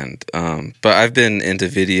 And but I've been into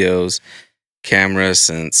videos, cameras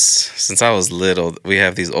since I was little. We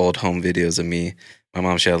have these old home videos of me. My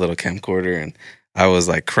mom, she had a little camcorder, and I was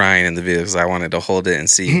like crying in the video because I wanted to hold it and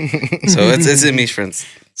see. So it's in me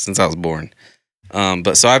since I was born.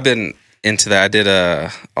 But so I've been into that. I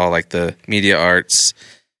did all like the media arts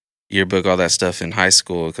yearbook, all that stuff in high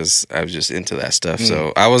school because I was just into that stuff.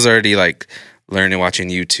 So I was already like learning, watching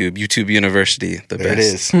YouTube University, the there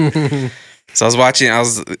best. It is. So I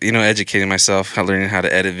was educating myself, learning how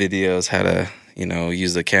to edit videos, how to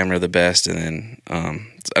use the camera the best, and then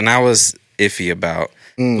and I was iffy about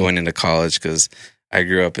going into college because I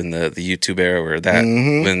grew up in the YouTube era where that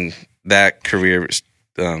when that career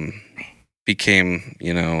became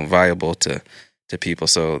viable to people.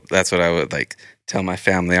 So that's what I would like tell my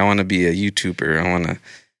family. I want to be a YouTuber. I want to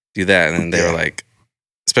do that. And then they were like,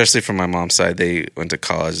 especially from my mom's side, they went to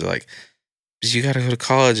college. They're like, you got to go to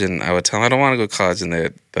college. And I would tell them, I don't want to go to college. And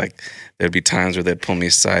there'd be times where they'd pull me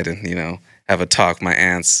aside and, have a talk.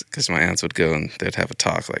 Because my aunts would go and they'd have a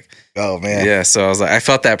talk like, oh man. Yeah. So I was like, I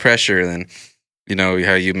felt that pressure. And then,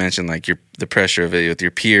 how you mentioned like the pressure of it with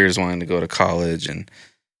your peers wanting to go to college and,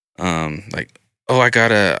 like, oh,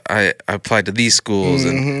 I applied to these schools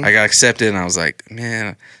and I got accepted. And I was like,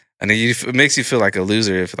 man, and it makes you feel like a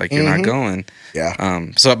loser if like you're not going. Yeah.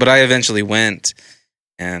 But I eventually went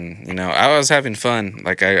and, I was having fun.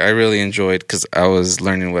 Like I really enjoyed because I was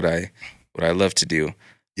learning what I love to do.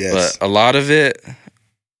 Yes. But a lot of it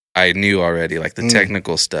I knew already, like the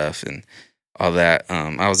technical stuff and all that.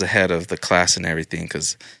 I was ahead of the class and everything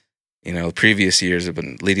because, previous years have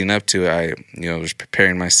been leading up to it. I, was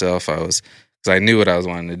preparing myself. Because I knew what I was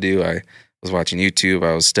wanting to do. I was watching YouTube.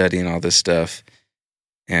 I was studying all this stuff.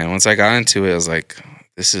 And once I got into it, I was like,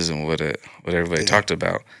 this isn't what everybody talked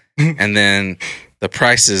about. And then the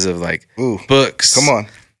prices of like books,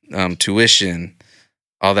 tuition,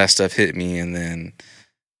 all that stuff hit me. And then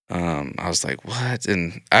I was like, what?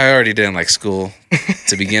 And I already didn't like school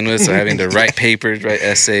to begin with. So having to write papers, write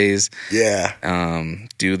essays,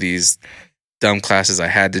 do these dumb classes I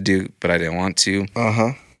had to do, but I didn't want to.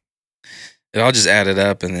 It all just added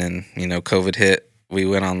up. And then, COVID hit. We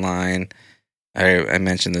went online. I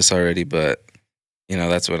mentioned this already, but,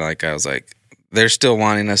 that's when I was like, they're still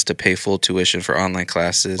wanting us to pay full tuition for online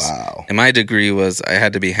classes. Wow. And my degree was I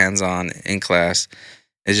had to be hands-on in class.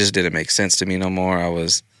 It just didn't make sense to me no more. I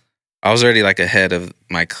was already like ahead of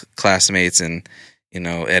my classmates and,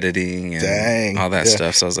 editing and all that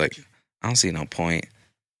stuff. So I was like, I don't see no point.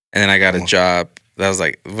 And then I got a job. That was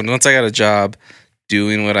like, once I got a job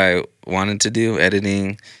doing what I wanted to do,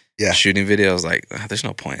 editing, shooting videos, like, there's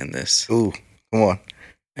no point in this. Ooh, come on.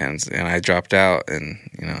 And I dropped out and,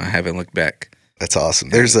 I haven't looked back. That's awesome.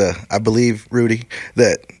 I believe, Rudy,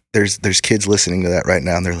 that there's kids listening to that right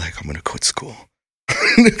now and they're like, I'm going to quit school.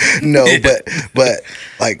 No, but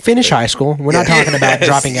like finish high school. We're not talking about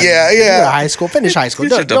dropping out. Yeah. High school. Finish high school.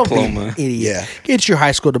 Don't be an idiot. Yeah. Get your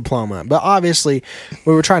high school diploma. But obviously,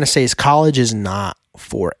 what we're trying to say is college is not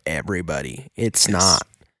for everybody. It's not.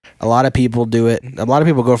 A lot of people do it. A lot of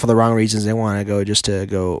people go for the wrong reasons. They want to go just to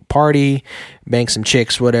go party, bank some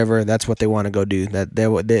chicks, whatever. That's what they want to go do.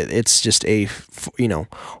 It's just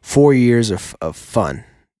 4 years of fun.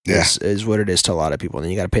 Is what it is to a lot of people. And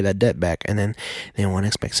then you got to pay that debt back, and then they want to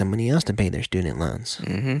expect somebody else to pay their student loans.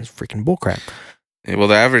 It's freaking bullcrap. Yeah, well,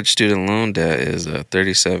 the average student loan debt is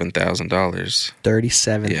 $37,000.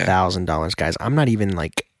 $37,000, guys. I'm not even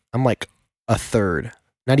like I'm like a third,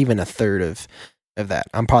 not even a third of that.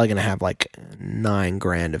 I'm probably gonna have like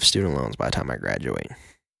 $9,000 of student loans by the time I graduate.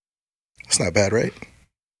 That's not bad, right?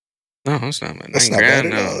 No, it's not bad. $9,000,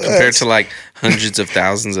 no. Compared to like hundreds of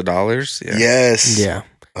thousands of dollars. Yeah. Yes. Yeah.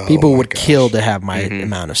 People would kill to have my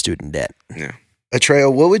amount of student debt. Yeah.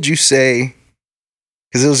 Atreo, what would you say?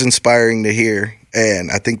 Because it was inspiring to hear, and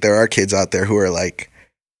I think there are kids out there who are like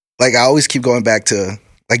I always keep going back to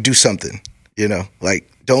like do something, like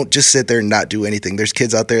don't just sit there and not do anything. There's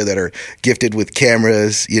kids out there that are gifted with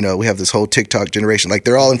cameras. We have this whole TikTok generation. Like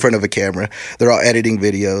they're all in front of a camera. They're all editing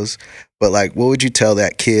videos. But like, what would you tell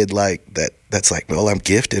that kid like that's like, well, I'm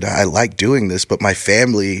gifted. I like doing this, but my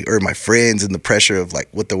family or my friends and the pressure of like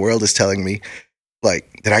what the world is telling me,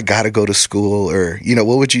 like that I got to go to school or,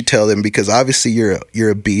 what would you tell them? Because obviously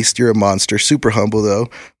you're a beast. You're a monster, super humble though,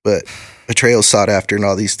 but Atreo's sought after in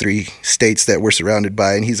all these 3 states that we're surrounded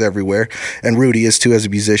by, and he's everywhere. And Rudy is too as a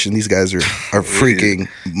musician. These guys are freaking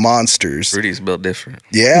monsters. Rudy's built different.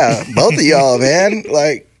 Yeah, both of y'all, man.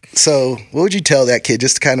 Like, so what would you tell that kid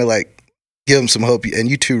just to kind of like give him some hope? And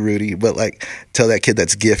you too, Rudy, but like tell that kid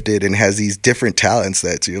that's gifted and has these different talents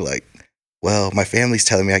that you're like, well, my family's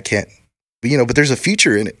telling me I can't but there's a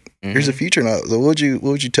future in it. Mhm. There's a future in it. So what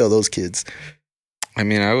would you tell those kids? I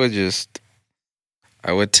mean, I would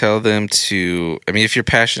tell them to, if you're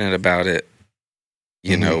passionate about it,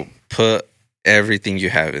 put everything you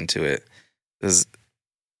have into it. Because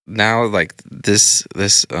now, like this,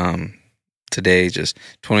 today, just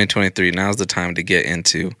 2023, now's the time to get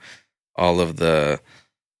into all of the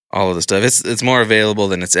stuff. It's more available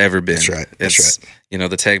than it's ever been. That's right.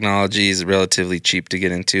 The technology is relatively cheap to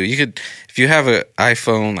get into. You could, if you have an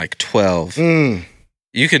iPhone like 12,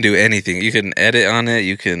 you can do anything. You can edit on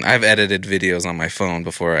it. I've edited videos on my phone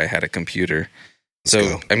before I had a computer.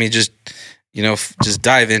 So, just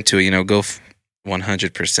dive into it, go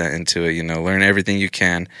 100% into it, learn everything you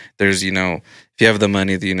can. There's, if you have the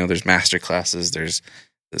money, there's master classes, there's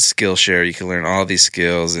the Skillshare. You can learn all these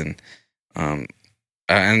skills. And I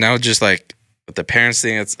would just like, with the parents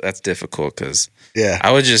thing, that's difficult because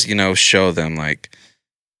I would just, show them like,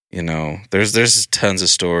 there's tons of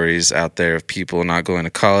stories out there of people not going to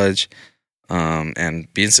college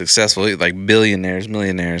and being successful, like billionaires,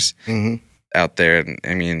 millionaires out there.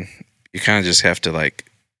 And you kind of just have to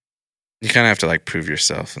prove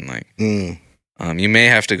yourself and like, you may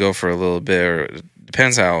have to go for a little bit, or it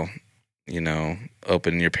depends how,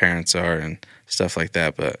 open your parents are and stuff like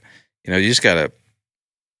that. But, you just got to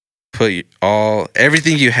put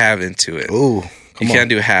everything you have into it. Ooh, you can't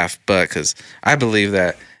do half, but because I believe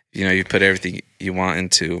that, you put everything you want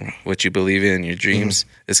into what you believe in, your dreams,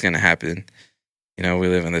 it's going to happen. We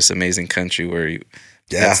live in this amazing country where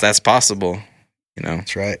that's possible,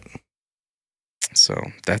 That's right. So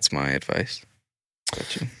that's my advice.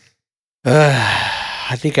 Got you.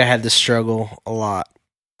 I think I had to struggle a lot,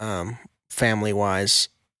 family-wise.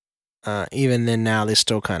 Even then now, they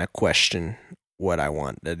still kind of question what I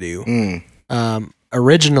want to do.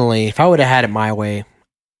 Originally, if I would have had it my way,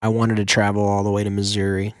 I wanted to travel all the way to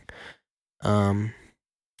Missouri to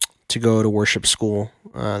go to worship school.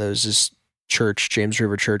 There was this church, James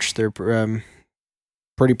River Church. They're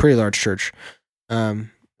pretty large church.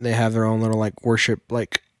 They have their own little like worship,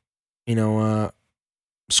 like,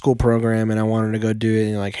 school program, and I wanted to go do it.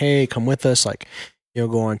 And like, hey, come with us, like,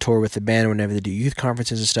 go on tour with the band whenever they do youth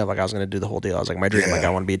conferences and stuff. Like, I was going to do the whole deal. I was like, my dream, like, I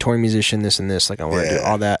want to be a touring musician, this and this. Like, I want to do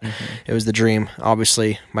all that. It was the dream.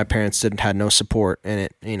 Obviously, my parents had no support in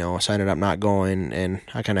it, so I ended up not going, and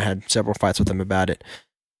I kind of had several fights with them about it.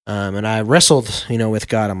 And I wrestled, with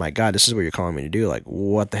God. I'm like, God, this is what you're calling me to do. Like,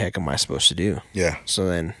 what the heck am I supposed to do? Yeah. So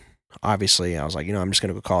then, obviously, I was like, I'm just going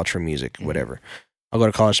to go to college for music, whatever. I'll go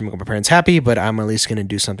to college to make my parents happy, but I'm at least going to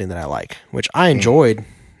do something that I like, which I enjoyed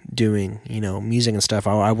doing, music and stuff.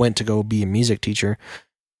 I went to go be a music teacher,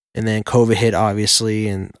 and then COVID hit, obviously,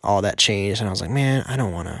 and all that changed. And I was like, man, I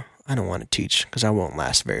don't want to teach because I won't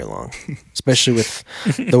last very long, especially with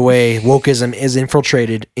the way wokeism is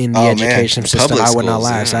infiltrated in the education system. I would not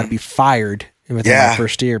last. I'd be fired within my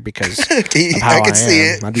first year because of how I can see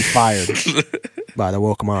it. I'd be fired by the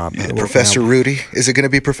woke mob. Professor Rudy. Is it going to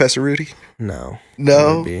be Professor Rudy? No.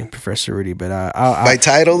 It would be Professor Rudy, but my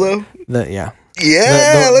title though. Yeah.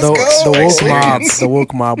 Yeah, let's go. The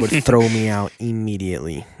woke mob would throw me out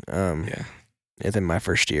immediately. Within my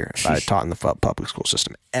first year, if I taught in the public school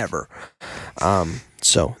system ever.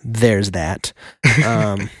 So there's that.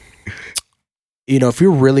 If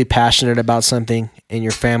you're really passionate about something and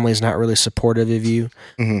your family's not really supportive of you,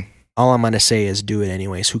 all I'm going to say is do it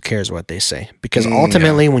anyways. Who cares what they say? Because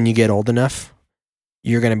ultimately, when you get old enough,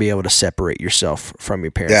 you're going to be able to separate yourself from your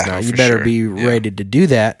parents. Yeah, now, you better be ready to do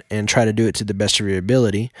that and try to do it to the best of your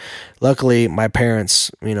ability. Luckily, my parents,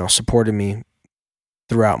 supported me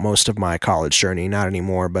throughout most of my college journey. Not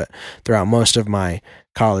anymore, but throughout most of my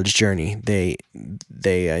college journey, they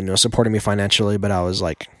supported me financially. But I was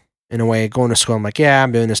like, in a way, going to school, I'm like, yeah,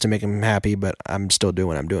 I'm doing this to make them happy, but I'm still doing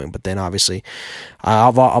what I'm doing. But then, obviously,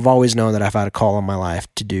 I've always known that I've had a call in my life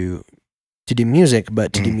to do music,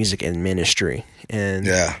 but to do music in ministry. And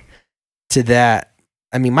to that,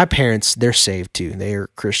 my parents, they're saved too. They are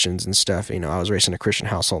Christians and stuff. I was raised in a Christian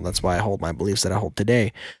household. That's why I hold my beliefs that I hold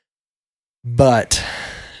today. But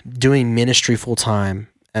doing ministry full time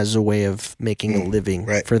as a way of making a living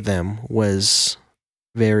for them was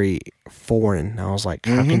very foreign. I was like,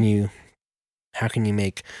 how can you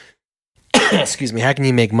make, how can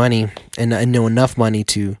you make money and know enough money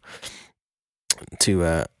to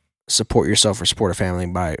support yourself or support a family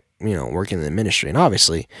by, working in the ministry? And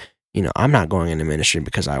obviously, I'm not going into ministry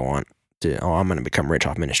because I want to, I'm going to become rich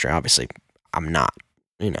off ministry. Obviously, I'm not,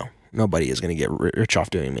 nobody is going to get rich off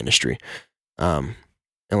doing ministry.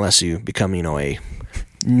 Unless you become, a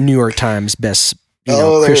New York Times best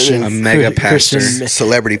Christian, a mega pastor,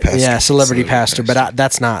 celebrity pastor. Yeah, celebrity pastor. But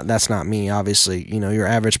that's not me. Obviously, your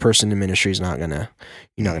average person in ministry is not gonna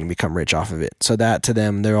become rich off of it. So that to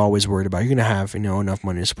them, they're always worried about, you're gonna have enough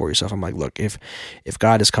money to support yourself. I'm like, look, if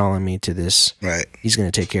God is calling me to this, right, He's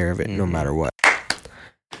gonna take care of it no matter what.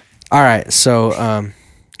 All right, so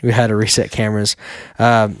we had to reset cameras.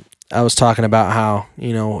 I was talking about how,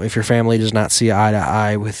 if your family does not see eye to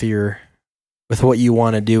eye with what you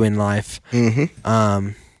want to do in life,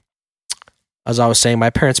 as I was saying, my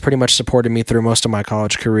parents pretty much supported me through most of my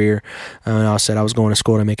college career. And I said I was going to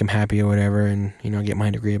school to make them happy or whatever, and get my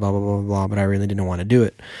degree, blah blah blah blah. But I really didn't want to do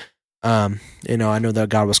it. I know that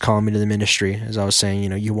God was calling me to the ministry. As I was saying,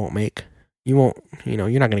 you're not going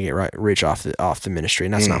to get rich off the ministry,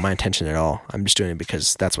 and that's not my intention at all. I'm just doing it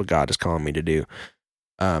because that's what God is calling me to do.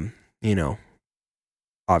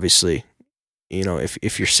 Obviously,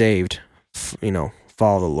 if you're saved,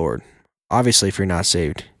 follow the Lord. Obviously, if you're not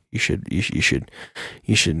saved, you should get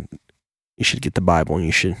the Bible and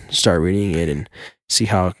you should start reading it and see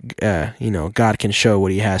how God can show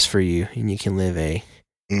what He has for you, and you can live a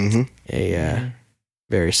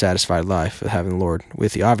very satisfied life with having the Lord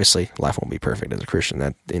with you. Obviously, life won't be perfect as a Christian.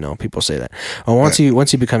 That people say that. Well, once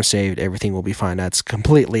you become saved, everything will be fine. That's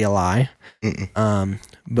completely a lie.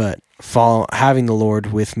 But having the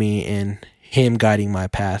Lord with me and Him guiding my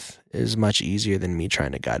path is much easier than me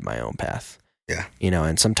trying to guide my own path. Yeah.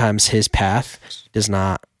 And sometimes His path does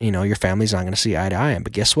not, your family's not going to see eye to eye.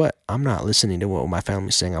 But guess what? I'm not listening to what my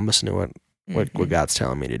family's saying. I'm listening to what God's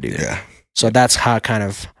telling me to do. Yeah. So that's how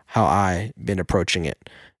I've been approaching it,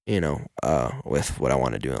 with what I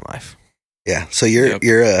want to do in life. Yeah. So you're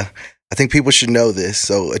I think people should know this.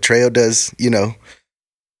 So Atreo does,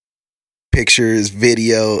 pictures,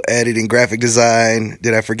 video, editing, graphic design.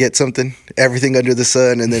 Did I forget something? Everything under the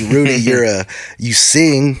sun. And then Rudy, you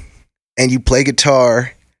sing and you play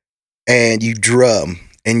guitar and you drum,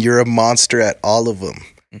 and you're a monster at all of them.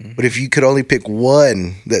 But if you could only pick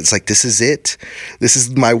one that's like, this is it, this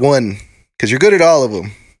is my one, because you're good at all of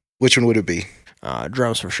them, which one would it be?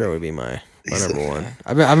 Drums for sure would be my number one.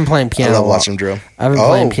 I've been playing piano. I love watching drum. I've been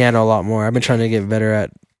playing piano a lot more. I've been trying to get better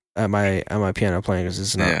at my piano playing, because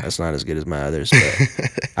it's not as good as my others, but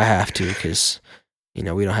I have to, because we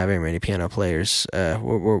don't have very many piano players where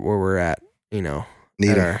we're at, at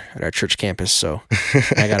our church campus. So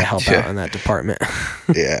I got to help out in that department.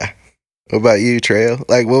 Yeah. What about you, Trejo?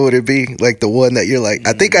 Like, what would it be? Like the one that you're like,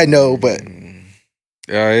 I think I know, but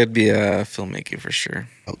it'd be a filmmaking for sure.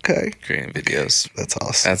 Okay. Creating videos. That's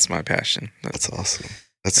awesome. That's my passion. That's awesome.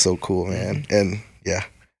 That's so cool, man. And yeah.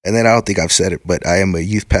 And then I don't think I've said it, but I am a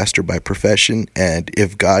youth pastor by profession. And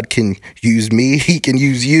if God can use me, He can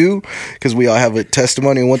use you, because we all have a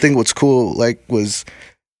testimony. And one thing what's cool, was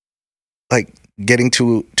getting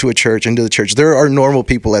to a church, into the church. There are normal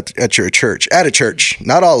people at a church,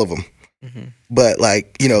 not all of them. But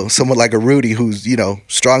someone like a Rudy who's,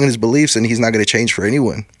 strong in his beliefs, and he's not going to change for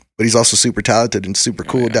anyone, but he's also super talented and super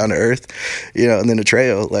cool, down to earth, and then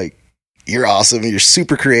Atreo, you're awesome and you're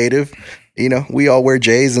super creative. We all wear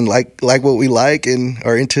J's and like what we like and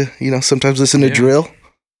are into, sometimes listen to drill,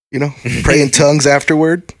 pray in tongues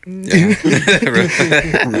afterward. Yeah.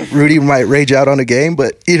 Rudy might rage out on a game,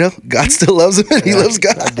 but God still loves him and he loves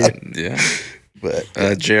God. Yeah.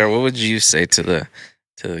 But JR, what would you say to the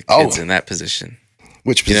kids in that position?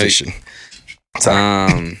 Which position?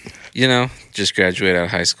 Just graduate out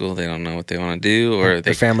of high school. They don't know what they want to do, or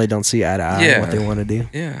their family don't see eye to eye what they want to do.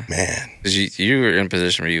 Yeah, man. Because you were in a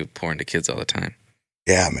position where you pour into kids all the time.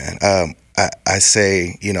 Yeah, man. I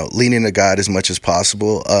say, lean into God as much as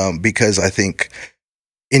possible, because I think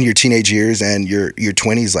in your teenage years and your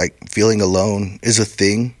 20s, feeling alone is a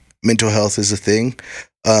thing. Mental health is a thing.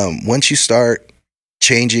 Once you start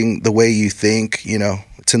changing the way you think,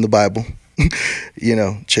 it's in the Bible,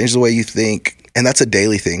 change the way you think. And that's a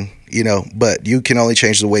daily thing, but you can only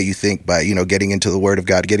change the way you think by, getting into the Word of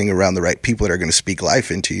God, getting around the right people that are going to speak life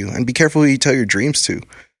into you. And be careful who you tell your dreams to,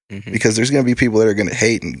 because there's going to be people that are going to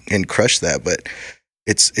hate and crush that. But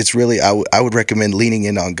it's really, I would recommend leaning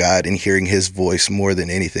in on God and hearing His voice more than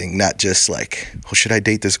anything, not just should I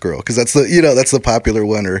date this girl? Because that's the popular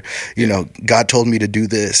one, or, God told me to do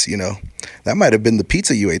this, that might have been the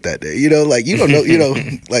pizza you ate that day, you don't know,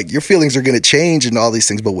 your feelings are going to change and all these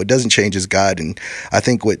things, but what doesn't change is God. And I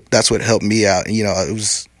think that's what helped me out.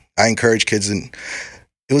 I encourage kids, and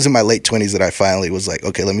it was in my late 20s that I finally was like,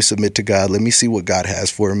 okay, let me submit to God. Let me see what God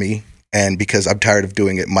has for me. And because I'm tired of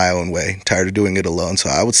doing it my own way, tired of doing it alone. So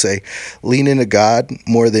I would say lean into God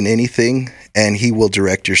more than anything, and He will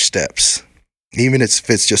direct your steps. Even if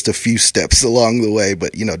it's just a few steps along the way,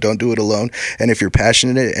 but don't do it alone. And if you're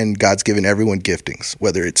passionate, and God's given everyone giftings,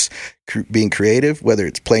 whether it's being creative, whether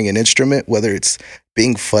it's playing an instrument, whether it's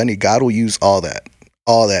being funny, God will use all that.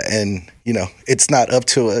 And, it's not up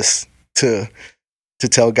to us to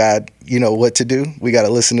tell God, what to do. We got to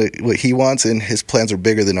listen to what he wants, and his plans are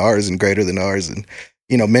bigger than ours and greater than ours. And,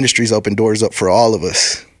 ministries open doors up for all of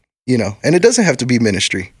us, and it doesn't have to be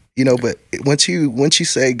ministry. But once you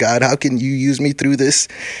say, God, how can you use me through this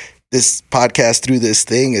podcast, through this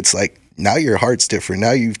thing? It's like, now your heart's different.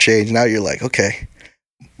 Now you've changed. Now you're like, okay,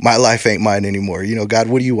 my life ain't mine anymore. God,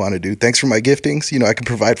 what do you want to do? Thanks for my giftings. I can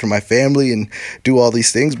provide for my family and do all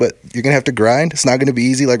these things, but you're going to have to grind. It's not going to be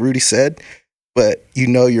easy, like Rudy said, but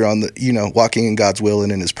you're on the, walking in God's will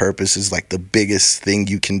and in his purpose is like the biggest thing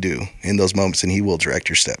you can do in those moments, and he will direct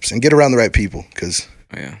your steps. And get around the right people, because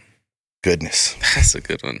goodness. That's a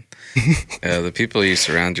good one. The people you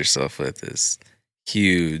surround yourself with is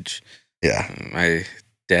huge. Yeah. My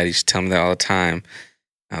dad used to tell me that all the time.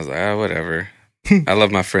 I was like, whatever. I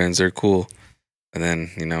love my friends. They're cool. And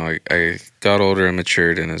then, I got older and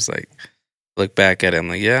matured, and it was like, look back at it. I'm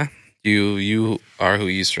like, yeah, you are who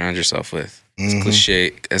you surround yourself with. As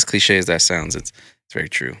cliche as that sounds, it's very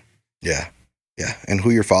true. Yeah. Yeah. And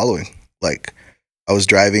who you're following. Like, I was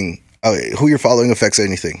driving. Who you're following affects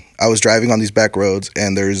anything. I was driving on these back roads,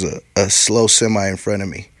 and there's a slow semi in front of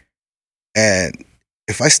me. And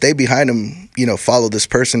if I stay behind him, follow this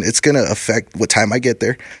person, it's going to affect what time I get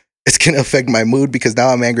there. It's going to affect my mood, because now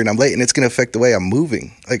I'm angry and I'm late, and it's going to affect the way I'm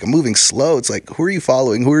moving. Like, I'm moving slow. It's like, who are you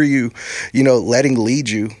following? Who are you, letting lead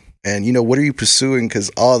you? And, what are you pursuing? Because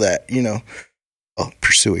all that,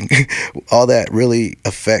 pursuing, all that really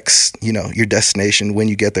affects, your destination, when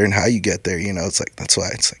you get there and how you get there. It's like, that's why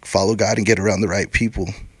it's like, follow God and get around the right people,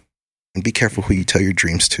 and be careful who you tell your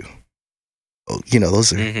dreams to. Oh,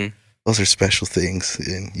 those are special things,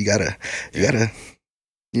 and you gotta,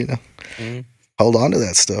 hold on to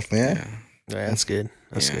that stuff, man. Yeah, that's good.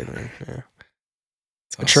 That's good, man. Yeah.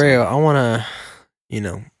 Awesome. Treyo, I want to,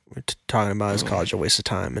 we're talking about is college a waste of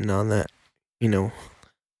time, and on that,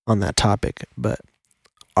 on that topic, but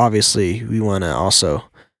obviously we want to also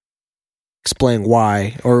explain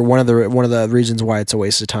why, or one of the reasons why it's a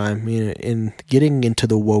waste of time, in getting into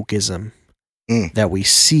the wokeism that we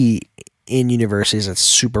see in universities. That's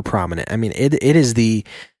super prominent. I mean, it is the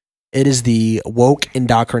woke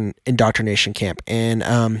indoctrination camp,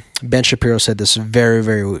 and Ben Shapiro said this very,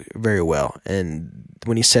 very, very well. And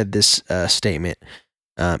when he said this statement,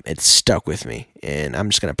 it stuck with me, and I'm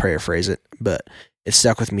just going to paraphrase it, but it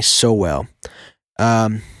stuck with me so well.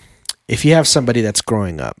 If you have somebody that's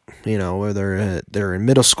growing up, whether they're in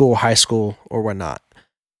middle school, high school, or whatnot,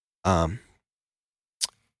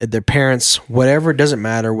 their parents, whatever, it doesn't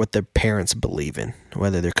matter what their parents believe in,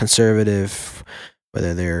 whether they're conservative,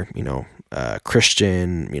 whether they're,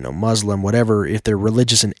 Christian, Muslim, whatever, if they're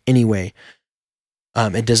religious in any way,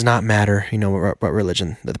 it does not matter, what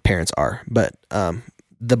religion that the parents are, but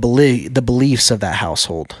the beliefs of that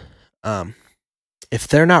household, if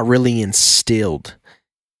they're not really instilled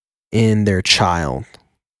in their child,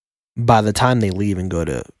 by the time they leave and go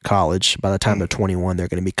to college, by the time they're 21, they're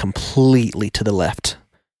going to be completely to the left.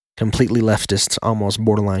 Completely leftist, almost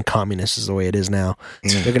borderline communist is the way it is now.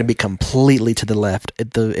 They're going to be completely to the left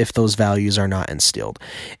if those values are not instilled.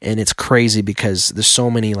 And it's crazy, because there's so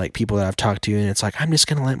many people that I've talked to, and it's like, I'm just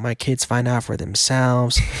going to let my kids find out for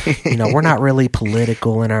themselves. We're not really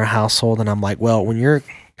political in our household. And I'm like, well, when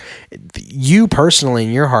you personally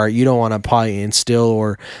in your heart, you don't want to probably instill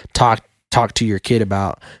or talk to your kid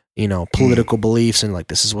about political beliefs, and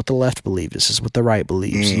this is what the left believes, this is what the right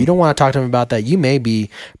believes. You don't want to talk to them about that. You may be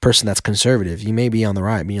a person that's conservative, you may be on the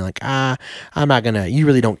right, but you're like, I'm not gonna. You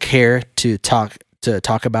really don't care to talk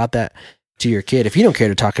about that to your kid. If you don't care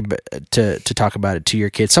to talk about it to your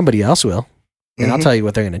kid, somebody else will. And I'll tell you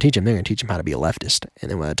what they're going to teach them. They're going to teach them how to be a leftist. And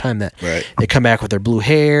then by the time that they come back with their blue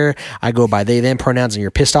hair, I go by they them pronouns, and you're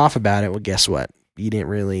pissed off about it. Well, guess what? You didn't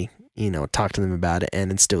really talk to them about it and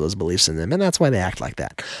instill those beliefs in them. And that's why they act like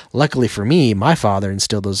that. Luckily for me, my father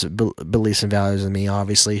instilled those beliefs and values in me,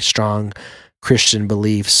 obviously strong Christian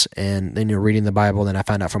beliefs. And then you're reading the Bible. Then I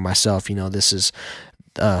found out for myself, this is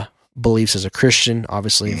beliefs as a Christian.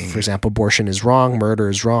 Obviously, for example, abortion is wrong. Murder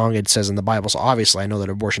is wrong. It says in the Bible. So obviously I know that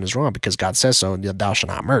abortion is wrong because God says so. Thou shalt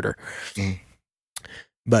not murder.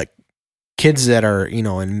 But kids that are,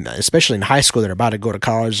 especially in high school that are about to go to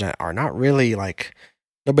college, that are not really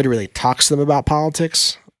nobody really talks to them about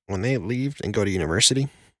politics. When they leave and go to university,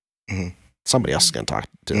 somebody else is going to talk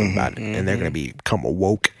to them about it, and they're going to become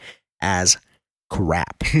woke as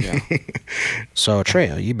crap. So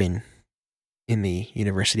Treyo, you've been in the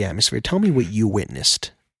university atmosphere. Tell me what you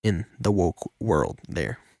witnessed in the woke world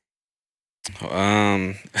there.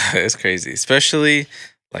 It's crazy, especially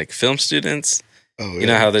like film students. Oh, yeah. You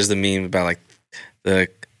know how there's the meme about like the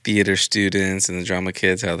theater students and the drama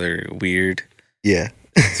kids, how they're weird. Yeah.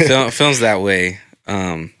 Films that way.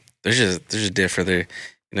 They're just different. They're,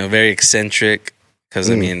 very eccentric because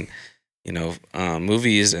I mean,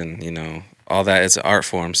 movies and all that. It's an art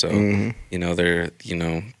form, so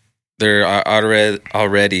they're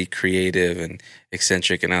already creative and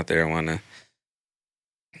eccentric and out there. I want to,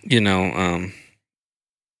 they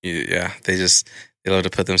love to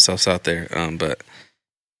put themselves out there. But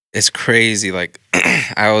it's crazy. Like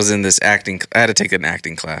I was in this I had to take an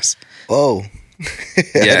acting class. Oh,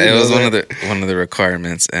 yeah, it was one of the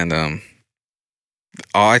requirements, and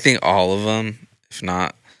I think all of them, if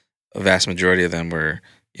not a vast majority of them, were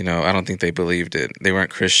I don't think they believed it. They weren't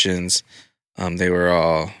Christians. They were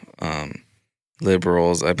all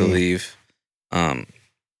liberals, I believe. And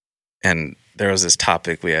there was this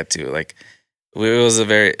topic we had to it was an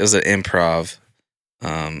improv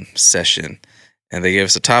session, and they gave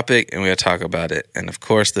us a topic and we had to talk about it. And of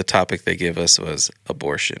course, the topic they gave us was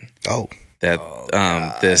abortion. Oh,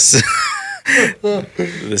 the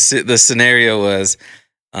scenario was,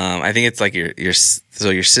 I think it's like your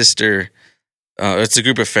sister. It's a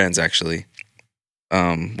group of friends actually.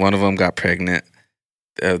 One of them got pregnant.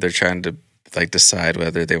 They're trying to decide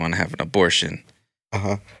whether they want to have an abortion.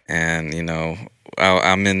 And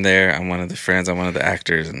I'm in there. I'm one of the friends. I'm one of the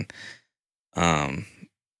actors, and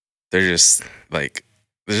they're just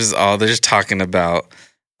talking about.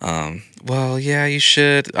 Well, yeah, you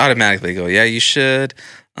should. Automatically go, yeah, you should.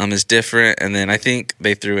 It's different. And then I think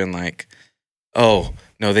they threw in oh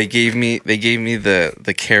no, they gave me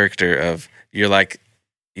the character of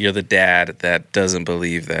you're the dad that doesn't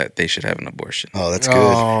believe that they should have an abortion. Oh, that's good.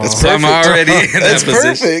 That's so perfect. I'm already in that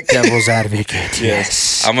position. Perfect. Devil's advocate.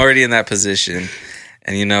 Yes. I'm already in that position,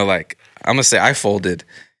 and I'm gonna say I folded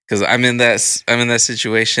because I'm in that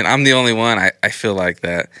situation. I'm the only one I feel like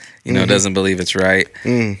that doesn't believe it's right.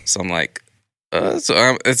 So I'm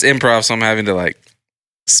it's improv, so I'm having to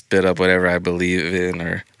spit up whatever I believe in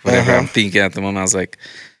or whatever I'm thinking at the moment. I was like,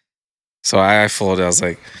 so I folded. I was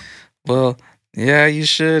like, well, yeah, you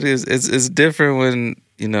should. It's different when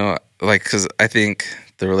because I think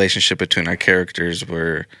the relationship between our characters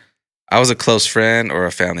were, I was a close friend or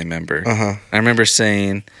a family member. I remember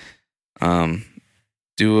saying,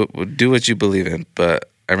 do what you believe in,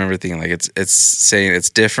 but I remember thinking it's saying it's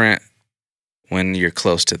different when you're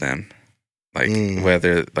close to them,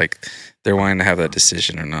 whether they're wanting to have that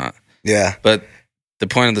decision or not. Yeah. But the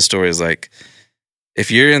point of the story is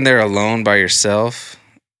if you're in there alone by yourself,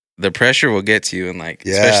 the pressure will get to you, and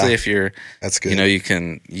especially if you're, that's good.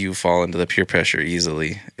 You fall into the peer pressure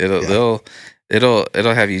easily. It'll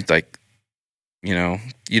have you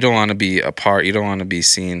you don't want to be a part. You don't want to be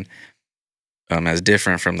seen as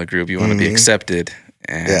different from the group. You want to be accepted,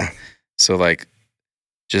 and so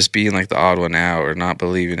just being the odd one out or not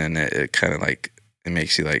believing in it, it kind of it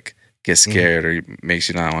makes you get scared or makes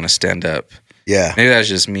you not want to stand up. Yeah, maybe that's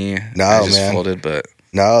just me. No, I just man. Folded, but.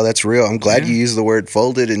 No, that's real. I'm glad you used the word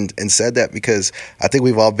folded and said that, because I think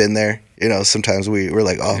we've all been there. Sometimes we're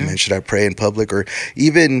like, oh man, should I pray in public? Or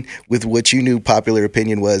even with what you knew popular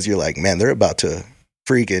opinion was, you're like, man, they're about to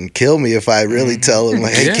freaking kill me if I really tell them,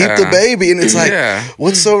 hey, keep the baby. And it's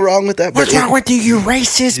what's so wrong with that? What's wrong with you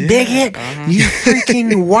racist bigot? You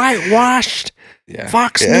freaking whitewashed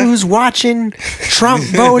Fox News watching, Trump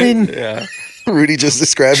voting. Rudy just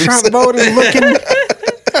described Trump himself. voting looking.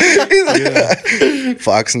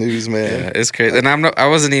 Fox News, man. Yeah, it's crazy. And I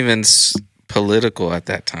wasn't even political at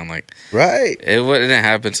that time. Right. It wouldn't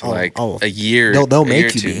happen to a year. They'll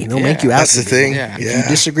make you be. They'll make you out. That's the thing. If you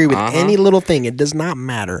disagree with any little thing, it does not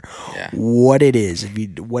matter what it is. If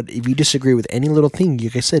you disagree with any little thing,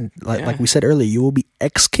 like I said, like we said earlier, you will be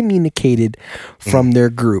excommunicated from their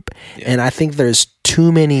group. And I think there's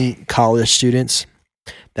too many college students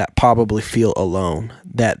that probably feel alone,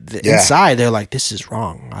 that inside they're like, this is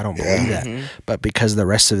wrong, I don't believe that. But because the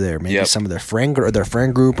rest of some of their friend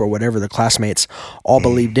group or whatever, the classmates all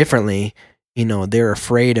believe differently, they're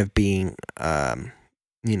afraid of being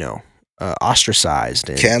ostracized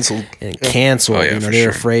and canceled. Oh, yeah, they're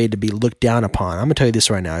afraid to be looked down upon. I'm gonna tell you this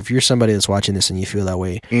right now, if you're somebody that's watching this and you feel that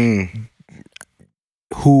way,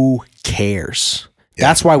 who cares?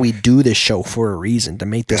 That's why we do this show, for a reason, to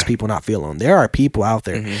make those people not feel alone. There are people out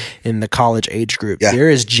there in the college age group. There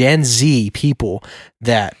is Gen Z people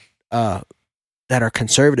that are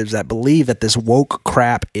conservatives that believe that this woke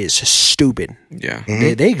crap is stupid. Yeah.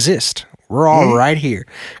 They exist. We're all right here.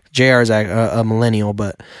 JR is a millennial,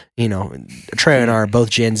 but Trey and I are both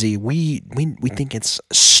Gen Z. We think it's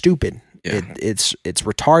stupid. Yeah. It's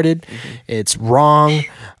retarded. It's wrong.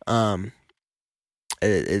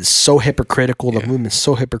 It's so hypocritical. The movement's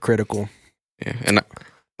so hypocritical. Yeah, and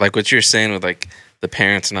like what you're saying with like the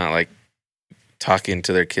parents not like talking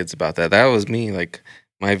to their kids about that. That was me. Like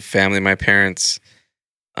my family, my parents,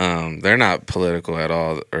 they're not political at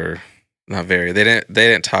all, or not very. They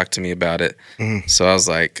didn't talk to me about it. So I was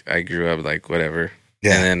like, I grew up like whatever.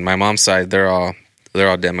 Yeah. And then my mom's side, they're all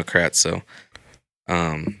Democrats. So,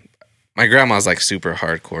 my grandma's like super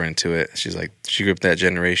hardcore into it. She's like, she grew up that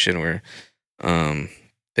generation where,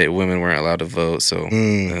 that women weren't allowed to vote. So,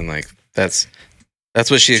 and like that's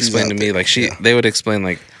what she explained to me. Like they would explain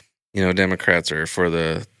like, Democrats are for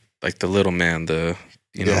the little man, the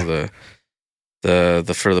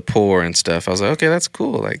for the poor and stuff. I was like, okay, that's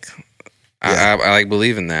cool. Like, I like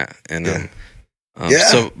believe in that. And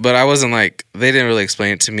so, but I wasn't like, they didn't really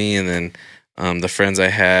explain it to me. And then the friends I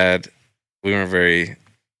had, we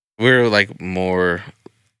were like more.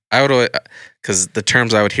 I would always, because the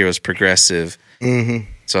terms I would hear was progressive.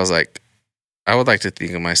 So I was like, I would like to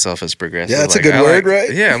think of myself as progressive. Yeah, that's like, a good word,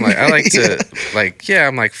 right? Yeah, I'm like, I like to, like, yeah,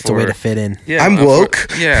 I'm like for. It's a way to fit in. Yeah, I'm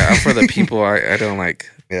woke. I'm for the people. I don't like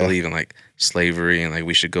believe in like slavery and like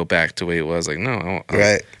we should go back to the way it was. Like, no,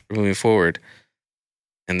 we're moving forward.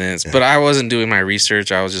 And then, but I wasn't doing my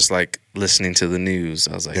research. I was just like listening to the news.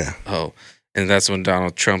 I was like, oh, and that's when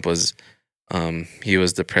Donald Trump was, he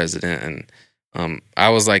was the president, and I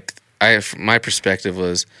was like, my perspective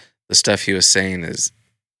was the stuff he was saying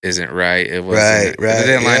isn't right. It wasn't. Right. It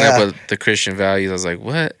didn't line up with the Christian values. I was like,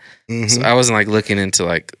 what? So I wasn't like looking into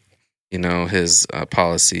like, his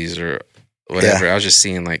policies or whatever. I was just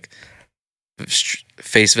seeing like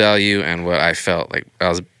face value and what I felt like. I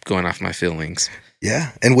was going off my feelings.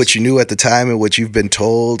 Yeah, and what you knew at the time and what you've been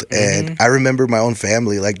told. And I remember my own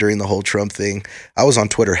family, like during the whole Trump thing, I was on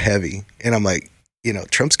Twitter heavy, and I'm like,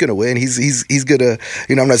 Trump's gonna win. He's gonna,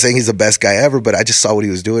 I'm not saying he's the best guy ever, but I just saw what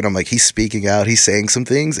he was doing. I'm like, he's speaking out, he's saying some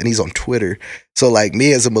things, and he's on Twitter. So like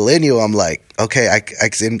me as a millennial, I'm like, okay,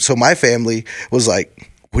 and so my family was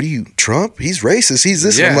like, what are you, Trump? He's racist. He's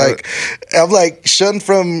this. Yeah. I'm like shunned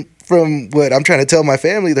from what I'm trying to tell my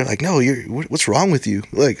family. They're like, no, what's wrong with you?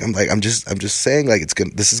 Like, I'm just saying, like,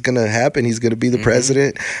 this is gonna happen. He's gonna be the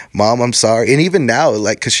president. Mom, I'm sorry. And even now,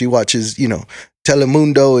 like, because she watches,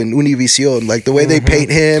 Telemundo and Univision, like the way they paint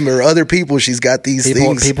him or other people, she's got these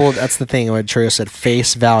things. People, that's the thing. What Trio said,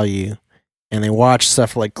 face value. And they watch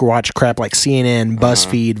stuff like crap like CNN,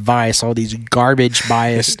 BuzzFeed, Vice, all these garbage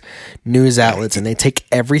biased news outlets, and they take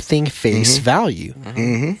everything face value.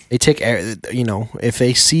 They take, if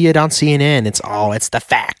they see it on CNN, it's the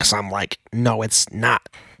facts. I'm like, no, it's not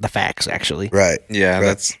the facts, actually. Right. Yeah,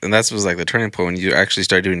 right. That was like the turning point when you actually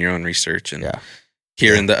start doing your own research and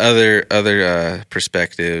hearing the other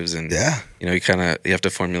perspectives, and you have to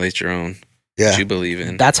formulate your own what you believe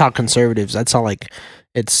in. That's how conservatives. That's how like.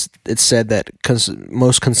 It's said that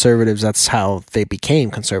most conservatives, that's how they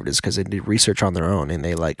became conservatives, because they did research on their own, and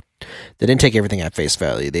they didn't take everything at face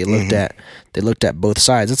value. They looked at both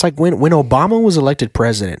sides. It's like when Obama was elected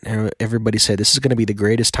president, and everybody said this is going to be the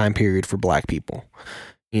greatest time period for black people.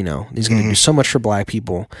 He's going to do so much for black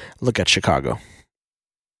people. Look at Chicago,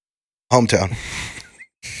 hometown.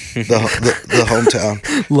 the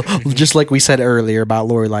hometown. Just like we said earlier about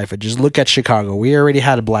Lori Lightfoot. Just look at Chicago. We already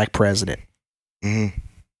had a black president.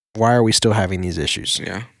 Why are we still having these issues?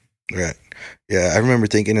 Yeah. Right. Yeah. I remember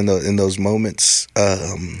thinking in those moments,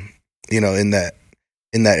 in that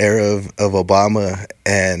era of Obama,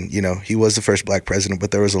 and, he was the first black president, but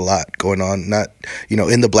there was a lot going on, not,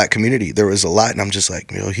 in the black community, there was a lot. And I'm just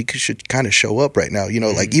like, he should kind of show up right now,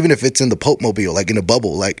 like, even if it's in the Pope Mobile, like in a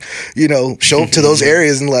bubble, like, show up to those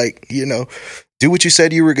areas and like, do what you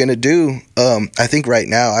said you were going to do. I think right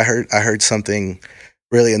now I heard something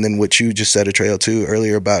really, and then what you just said, Atreo, too,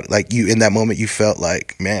 earlier about, like, you, in that moment, you felt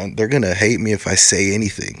like, man, they're going to hate me if I say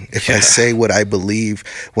anything, if I say what I believe.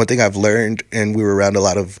 One thing I've learned, and we were around a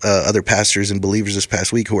lot of other pastors and believers this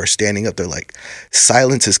past week who are standing up, they're like,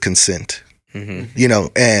 silence is consent,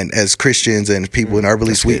 and as Christians and people in our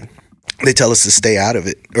beliefs, they tell us to stay out of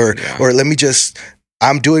it, or let me just...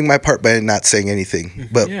 I'm doing my part by not saying anything,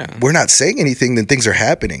 but we're not saying anything, then things are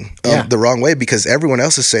happening the wrong way because everyone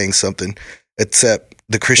else is saying something. except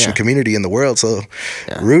the Christian community in the world. So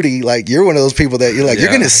Rudy, like, you're one of those people that you're like, you're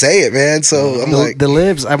going to say it, man. So I'm like, the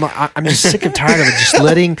libs, I'm just sick and tired of it. Just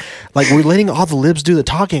we're letting all the libs do the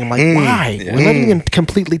talking. I'm like, why? We're letting them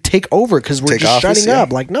completely take over because we're just shutting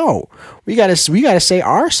up. Like, no, we gotta say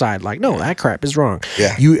our side. Like, no, that crap is wrong.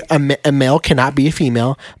 Yeah. A male cannot be a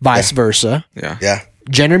female, vice versa. Yeah.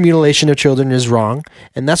 Gender mutilation of children is wrong.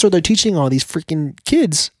 And that's what they're teaching all these freaking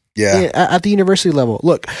kids. Yeah. At the university level.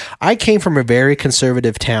 Look, I came from a very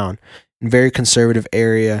conservative town, very conservative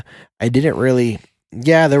area. I didn't really,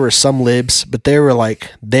 there were some libs, but they were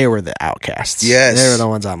the outcasts. Yes. They were the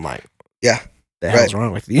ones I'm like, the hell's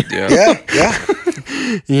wrong with you? Yeah.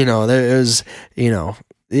 There was,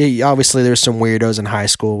 obviously there's some weirdos in high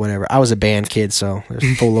school, whatever. I was a band kid, so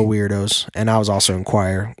there's full of weirdos. And I was also in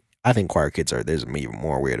choir. I think choir kids there's even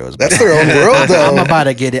more weirdos. That's their own world, though. I'm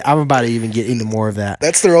about to even get into more of that.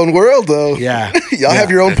 That's their own world, though. Yeah. Y'all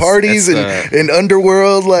have your own parties and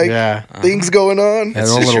underworld, things going on. Their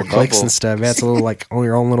own little cliques and stuff. That's a little like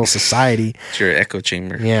your own little society. It's your echo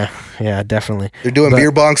chamber. Yeah, definitely. They're doing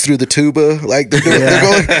beer bongs through the tuba. Like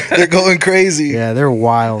they're going crazy. Yeah, they're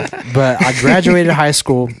wild. But I graduated high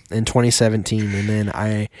school in 2017, and then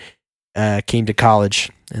I came to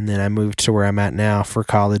college, and then I moved to where I'm at now for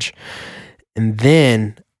college. And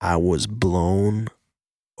then I was blown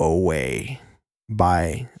away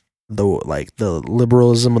by the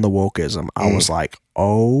liberalism and the wokeism. I was like,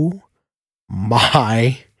 oh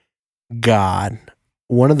my God.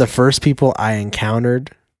 One of the first people I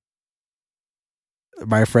encountered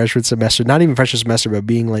my freshman semester, not even freshman semester, but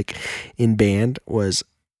being like in band was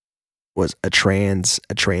a trans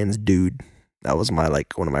dude. That was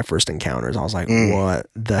one of my first encounters. I was like, what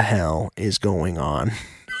the hell is going on?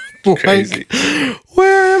 Crazy.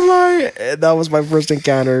 Where am I? And that was my first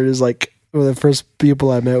encounter. It was like one of the first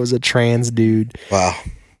people I met was a trans dude. Wow.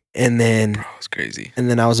 And then it's crazy.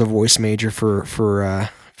 And then I was a voice major for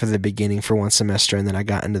the beginning for one semester, and then I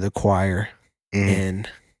got into the choir. And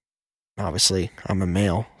obviously I'm a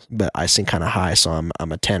male, but I sing kind of high, so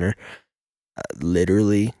I'm a tenor.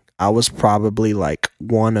 Literally, I was probably like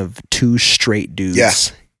one of two straight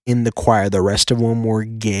dudes in the choir. The rest of them were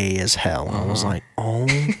gay as hell. I was like, oh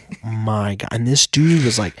my God. And this dude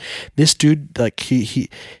was like, he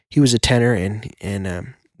was a tenor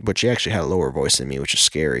and but he actually had a lower voice than me, which is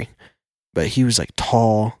scary. But he was like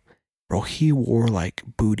tall, bro. He wore like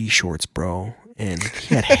booty shorts, bro. And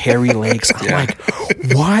he had hairy legs. I'm like,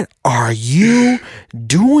 what are you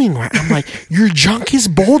doing? I'm like, your junk is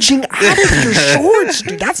bulging out of your shorts,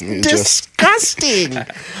 dude. That's disgusting.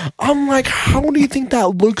 I'm like, how do you think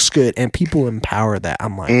that looks good? And people empower that.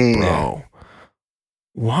 I'm like, bro,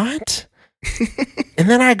 what? And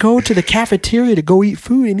then I go to the cafeteria to go eat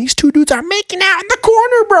food, and these two dudes are making out in the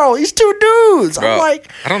corner, bro. These two dudes. Bro, I'm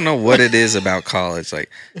like, I don't know what it is about college. Like,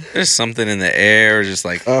 there's something in the air, just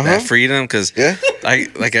like that freedom. Because freedom.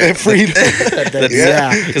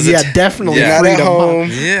 Definitely. You're not at home.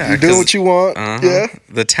 Yeah, you're doing what you want. Yeah,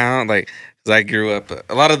 the town. Like, because I grew up,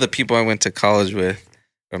 a lot of the people I went to college with,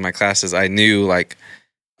 or my classes, I knew like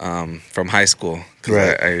from high school.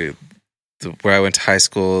 Right. Where I went to high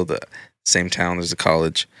school, the same town as the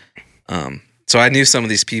college. So I knew some of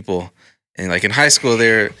these people, and like in high school, they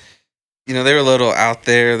were a little out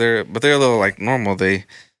there. But they're a little like normal. What's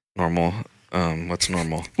normal?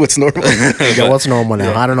 What's normal? What's normal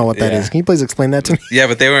now? I don't know what that is. Can you please explain that to me? Yeah,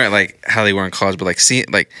 but they weren't like how they were in college. But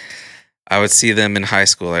like I would see them in high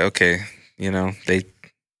school. Like, okay,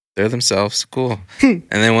 they're themselves, cool. And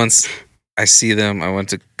then once I see them,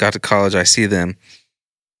 got to college. I see them.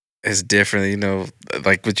 It's different,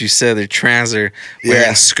 like what you said, they're trans, they're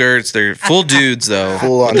wearing skirts, they're full dudes though,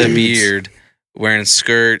 full on with a beard, wearing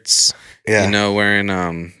skirts,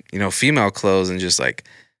 wearing female clothes, and just like,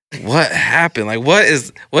 what happened? Like, what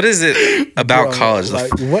is it about college?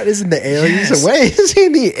 Like, what is in the air? Yes. What is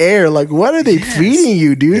in the air? Like, what are they feeding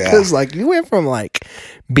you, dude? Because like you went from like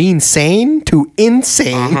being sane to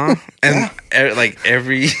insane, and like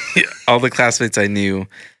all the classmates I knew,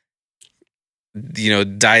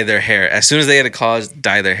 dye their hair. As soon as they get to college,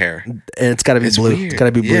 dye their hair. And it's got to be blue. Weird. It's got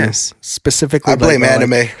to be blue. Yes. Specifically, I blame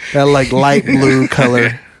anime. That like light blue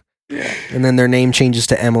color. Yeah. And then their name changes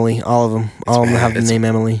to Emily. All of them. All of them have the name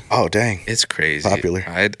Emily. Oh, dang. It's crazy. Popular.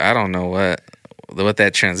 I don't know what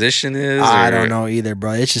that transition is. I don't know either,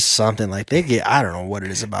 bro. It's just something like I don't know what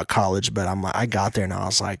it is about college, but I got there and I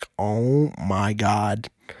was like, oh my God.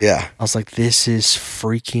 Yeah. I was like, this is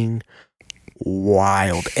freaking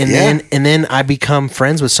wild. And then I become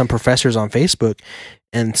friends with some professors on Facebook,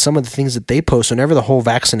 and some of the things that they post whenever the whole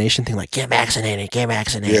vaccination thing, like get vaccinated,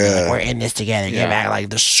 like, we're in this together, get back, like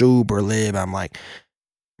the super lib. I'm like,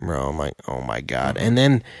 Bro, I'm like, oh my God. And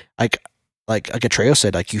then like Atreo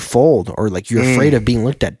said, like you fold or like you're afraid of being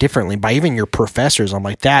looked at differently by even your professors. I'm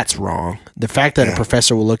like, that's wrong. The fact that a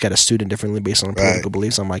professor will look at a student differently based on political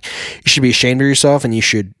beliefs, I'm like, you should be ashamed of yourself and you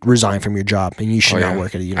should resign from your job and you should not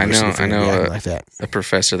work at a university. I know like that. A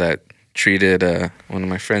professor that treated one of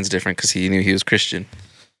my friends different because he knew he was Christian.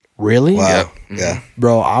 Really? Wow. Yep. Yeah.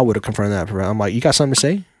 Bro, I would have confronted that. I'm like, you got something to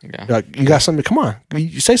say? Yeah. Like, you got something? Come on,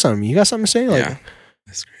 you say something. You got something to say? Like, Yeah.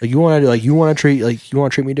 That's great. like you want to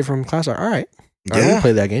treat me different from class? All right. All right, we'll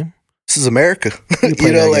play that game. This is America.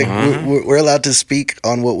 play that like game. we're allowed to speak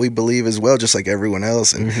on what we believe as well, just like everyone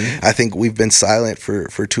else. And I think we've been silent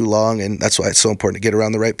for too long. And that's why it's so important to get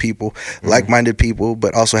around the right people, like-minded people,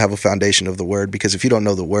 but also have a foundation of the word. Because if you don't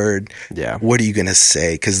know the word, what are you going to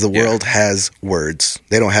say? Because the world has words.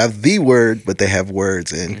 They don't have the word, but they have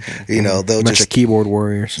words. And, they'll bunch just of keyboard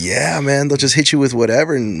warriors. Yeah, man. They'll just hit you with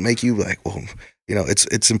whatever and make you like, well,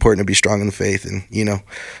 it's important to be strong in the faith and,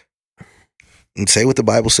 and say what the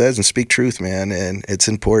Bible says and speak truth, man. And it's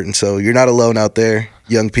important. So you're not alone out there,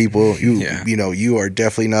 young people. You are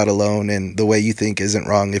definitely not alone. And the way you think isn't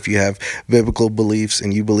wrong if you have biblical beliefs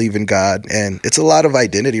and you believe in God. And it's a lot of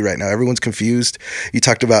identity right now. Everyone's confused. You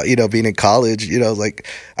talked about, being in college, like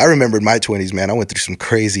I remember in my 20s, man, I went through some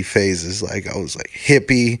crazy phases. Like I was like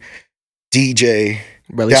hippie, DJ,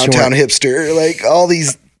 downtown hipster, like all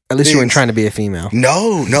these. At least you weren't trying to be a female.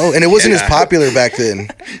 No, and it wasn't as popular back then.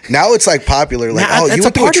 Now it's like popular. Like, you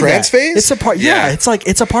went through a trans phase? It's a part. Yeah, it's like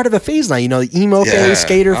it's a part of a phase now. The emo phase,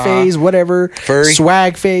 skater phase, whatever, furry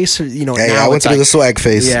swag phase. Hey, now I went through the swag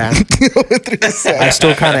phase. Yeah, I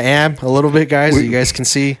still kind of am a little bit, guys. You guys can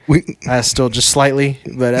see. Still just slightly,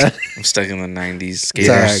 but I'm stuck in the '90s skaters. It's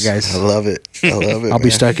all right, guys. I love it. I'll be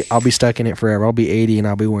stuck. I'll be stuck in it forever. I'll be 80 and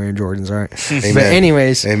I'll be wearing Jordans. All right. Amen. But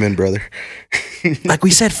anyways, amen, brother. Like we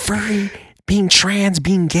said, furry, being trans,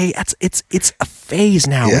 being gay, it's a phase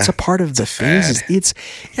now. It's a part of the phases. It's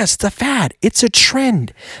a fad. It's a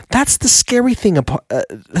trend. That's the scary thing about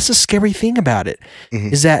it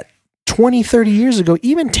is that 20, 30 years ago,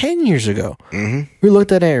 even 10 years ago, we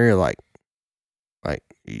looked at it and we were like,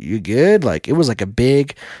 you good? Like it was like a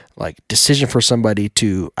big decision for somebody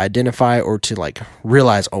to identify or to like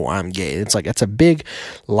realize, oh, I'm gay. It's like it's a big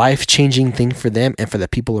life-changing thing for them and for the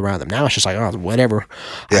people around them. Now it's just like, oh, whatever.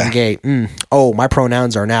 I'm gay. Oh, my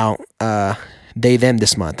pronouns are now they, them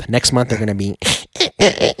this month. Next month they're gonna be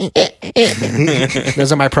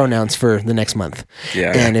those are my pronouns for the next month.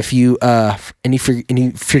 Yeah. And if you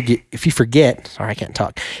forget, sorry, I can't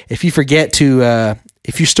talk. If you forget to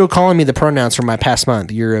if you're still calling me the pronouns from my past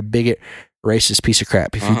month, you're a bigot, racist piece of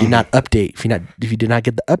crap. If you did not update, if you did not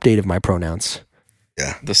get the update of my pronouns,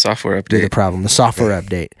 the software update, you're the problem. The software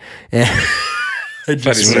update.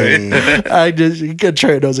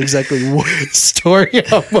 Trey knows exactly what story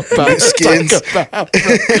I'm about to talk about.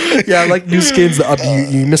 Bro. Yeah, like new skins.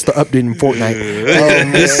 You missed the update in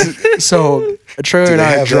Fortnite. So Trey and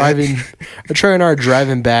I are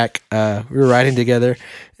driving back. We were riding together,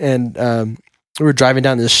 and we were driving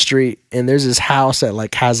down this street, and there's this house that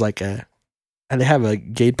like has like and they have a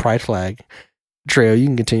gay pride flag. Trey, you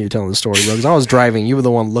can continue telling the story, bro. Because I was driving, you were the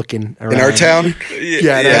one looking around. In our town.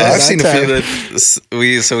 Yeah, I've seen a few.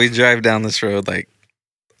 We drive down this road like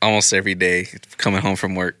almost every day, coming home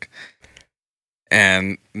from work.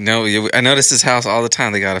 And I notice this house all the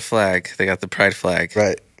time. They got a flag. They got the pride flag.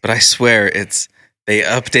 Right. But I swear they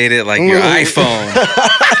update it like your iPhone.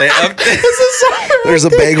 They update. There's a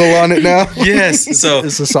bagel on it now. Yes. So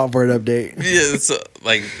it's a software update. Yeah. So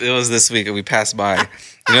like it was this week, and we passed by.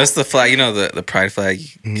 It's the flag. The pride flag.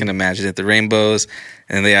 You can imagine it. The rainbows,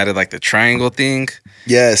 and they added like the triangle thing.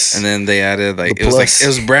 Yes. And then they added like it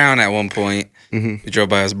was brown at one point. We drove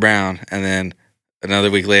by, it was brown, and then another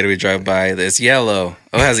week later we drive by, it's yellow.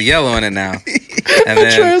 Oh, it has a yellow in it now. And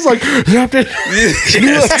then Trey's like,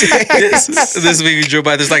 this week we drove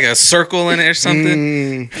by, there's like a circle in it or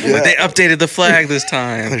something. But they updated the flag this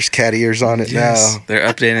time. There's cat ears on it now. They're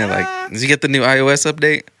updating it. Like, did you get the new iOS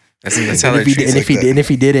update? That's how and if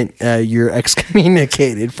he didn't, you're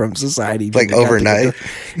excommunicated from society. Like overnight.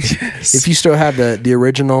 Yes. If you still have the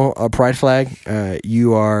original pride flag,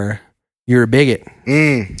 you're a bigot.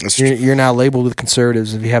 You're now labeled with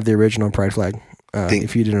conservatives if you have the original pride flag.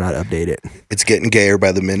 If you do not update it, it's getting gayer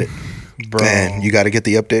by the minute, bro. Man, you got to get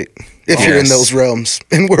the update if you're in those realms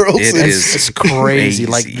and worlds. It's crazy.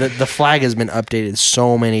 Like the flag has been updated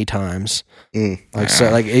so many times.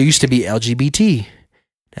 So like it used to be LGBT.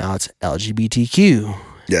 Now it's LGBTQ.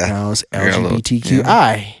 Yeah. Now it's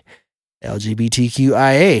LGBTQI.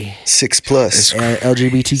 LGBTQIA. 6+.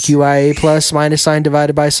 LGBTQIA plus, minus sign,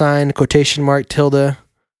 divided by sign, quotation mark, tilde,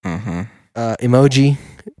 emoji,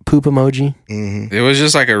 poop emoji. Mm-hmm. It was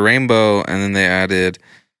just like a rainbow, and then they added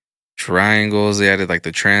triangles. They added like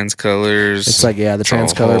the trans colors. It's like, the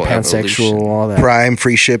trans color, pansexual, all that. Prime,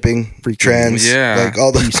 free shipping, trans. Yeah. Like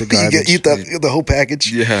all the Piece of garbage. you get the whole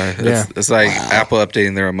package. Yeah. It's like Apple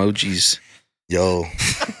updating their emojis. Yo.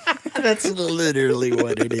 That's literally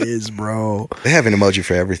what it is, bro. They have an emoji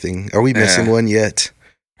for everything. Are we missing one yet?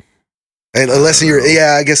 And unless you're,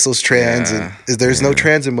 I guess those trans. There's no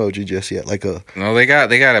trans emoji just yet. Like no, they got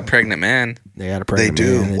a pregnant man. They got a pregnant They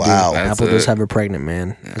do. man. Wow. Apple does have a pregnant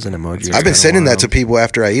man as an emoji. I've been sending that to people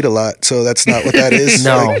after I eat a lot, so that's not what that is.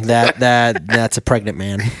 No, that's a pregnant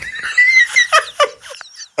man.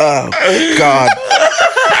 Oh God.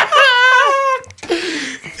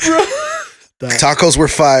 Tacos were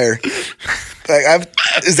fire. Like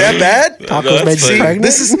is that bad? Tacos made you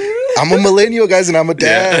pregnant? I'm a millennial, guys, and I'm a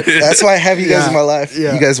dad. Yeah. That's why I have you guys in my life.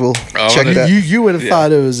 Yeah. You guys will check that. You would have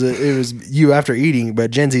thought it was you after eating, but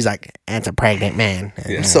Gen Z's like, that's a pregnant man.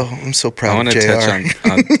 Yeah. I'm so proud. I want to touch on.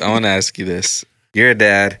 I want to ask you this. You're a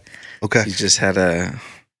dad. Okay. You just had a.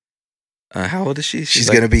 How old is she? She's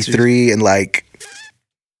like, gonna be 3 in like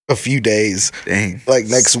a few days. Dang. Like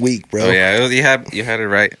next week, bro. Oh yeah, you had it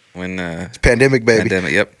right when it's pandemic baby.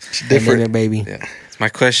 Pandemic. Yep. She's different. Pandemic baby. Yeah. My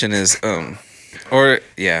question is,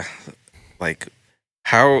 like,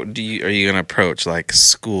 how are you gonna approach like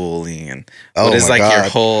schooling and what is like your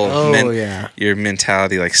whole your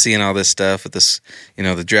mentality, like seeing all this stuff with this,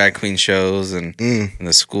 the drag queen shows and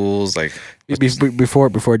the schools, like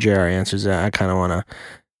before JR answers that, I kind of want to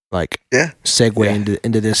segue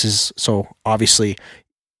into this is so obviously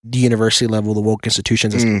the university level, the woke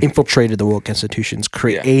institutions has infiltrated the woke institutions,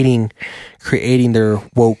 creating their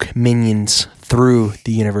woke minions through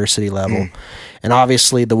the university level. And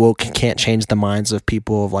obviously the woke can't change the minds of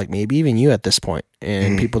people of like maybe even you at this point.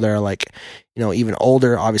 And people that are like, even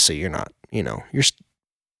older, obviously you're not,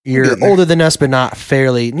 you're older than us, but not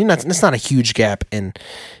fairly, it's not a huge gap in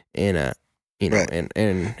our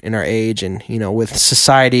age, and with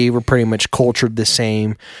society we're pretty much cultured the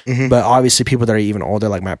same. But obviously people that are even older,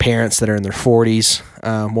 like my parents that are in their 40s,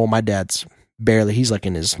 well, my dad's barely, he's like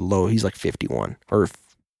he's like 51 or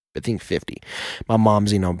I think 50. My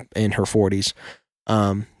mom's in her 40s.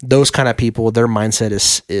 Those kind of people, their mindset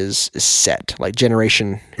is set, like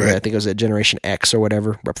generation, I think it was at Generation X or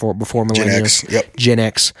whatever, before millennials. Gen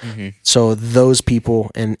X. So those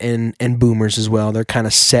people and boomers as well, they're kind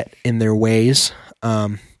of set in their ways.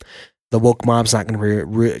 The woke mob's not going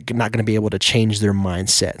to be able to change their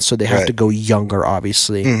mindset, so they have to go younger,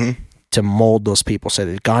 obviously, to mold those people. So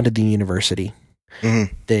they've gone to the university.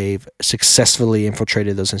 They've successfully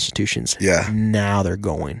infiltrated those institutions. Now they're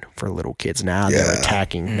going for little kids. Now they're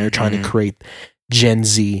attacking. They're trying to create Gen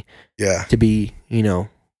Z to be,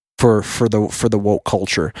 for the woke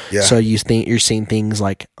culture. So you're seeing things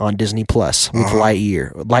like on Disney Plus with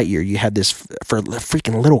Lightyear. You had this for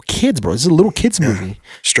freaking little kids, bro. This is a little kids movie.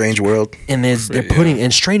 Strange World. And they're putting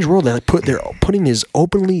in Strange World. They're putting these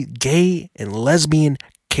openly gay and lesbian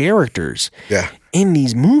characters in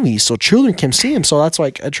these movies so children can see them. So that's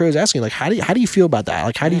like Troy was asking, like, how do you feel about that?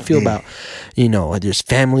 Like, how do you feel about there's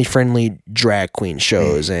family friendly drag queen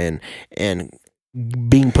shows and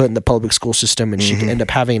being put in the public school system, and she can end up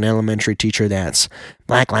having an elementary teacher that's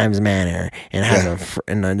Black Lives Matter and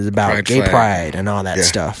and it's about gay pride and all that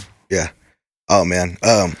stuff. Oh man.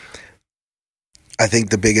 I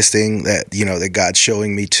think the biggest thing that, that God's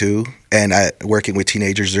showing me too, and working with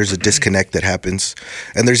teenagers, there's a disconnect that happens.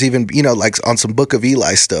 And there's even, like on some Book of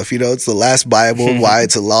Eli stuff, it's the last Bible, why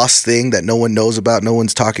it's a lost thing that no one knows about, no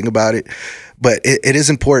one's talking about it. But it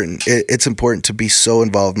is important. It's important to be so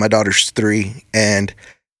involved. My daughter's 3, and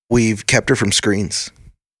we've kept her from screens.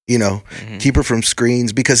 Keep her from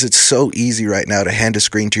screens, because it's so easy right now to hand a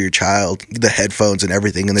screen to your child, the headphones and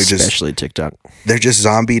everything, and especially TikTok. They're just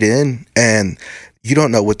zombied in, and you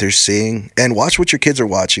don't know what they're seeing. And watch what your kids are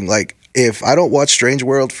watching. Like, if I don't watch Strange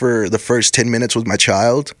World for the first 10 minutes with my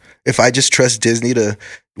child, if I just trust Disney to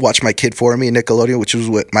watch my kid for me and Nickelodeon, which was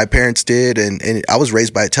what my parents did, and I was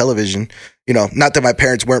raised by a television, not that my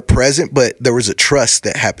parents weren't present, but there was a trust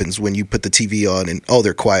that happens when you put the TV on and,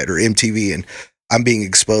 they're quiet, or MTV, and I'm being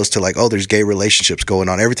exposed to like, there's gay relationships going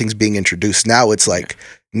on. Everything's being introduced. Now it's like,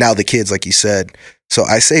 now the kids, like you said. So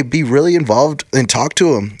I say be really involved and talk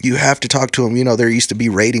to them. You have to talk to them. There used to be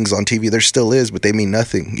ratings on TV. There still is, but they mean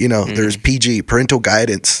nothing. There's PG, parental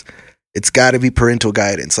guidance. It's got to be parental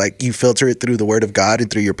guidance. Like, you filter it through the word of God and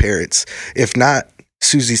through your parents. If not,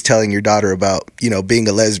 Susie's telling your daughter about, being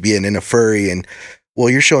a lesbian and a furry and well,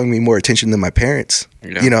 you're showing me more attention than my parents.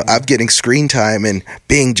 Yeah. You know, I'm getting screen time and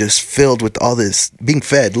being just filled with all this, being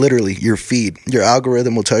fed, literally, your feed. Your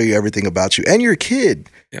algorithm will tell you everything about you and your kid.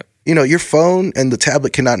 Yeah. You know, your phone and the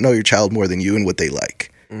tablet cannot know your child more than you and what they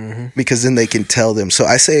like. Because then they can tell them. So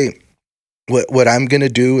I say what I'm going to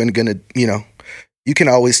do and going to, you know, you can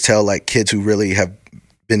always tell like kids who really have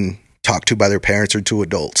been talked to by their parents or to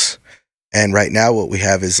adults. And right now what we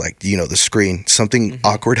have is like, you know, the screen. Something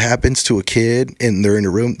awkward happens to a kid and they're in a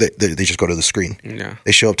room, they just go to the screen. Yeah.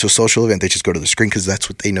 They show up to a social event, they just go to the screen because that's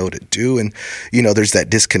what they know to do. And, you know, there's that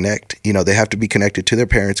disconnect. You know, they have to be connected to their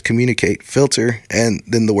parents, communicate, filter, and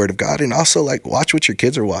then the word of God. And also like watch what your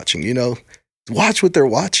kids are watching, you know. Watch what they're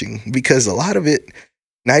watching because a lot of it,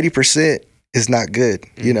 90% is not good.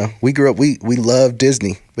 You know, we grew up, we love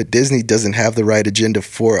Disney, but Disney doesn't have the right agenda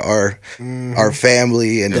for our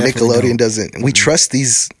family, and Nickelodeon doesn't. We trust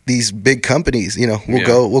these big companies. You know,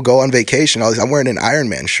 we'll go on vacation. I'm wearing an Iron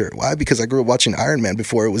Man shirt. Why? Because I grew up watching Iron Man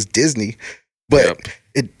before it was Disney, but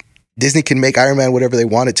Disney can make Iron Man whatever they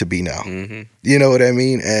want it to be now. You know what I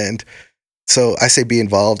mean? And so I say be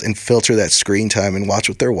involved and filter that screen time and watch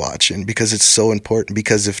what they're watching because it's so important.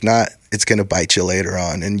 Because if not, it's going to bite you later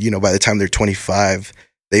on. And, you know, by the time they're 25,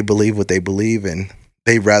 they believe what they believe and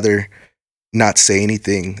they rather not say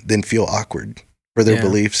anything than feel awkward for their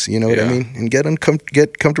beliefs. You know what I mean? And get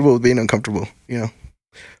comfortable with being uncomfortable, you know.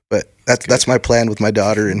 But that's my plan with my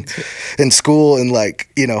daughter and in school. And like,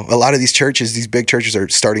 you know, a lot of these churches, these big churches are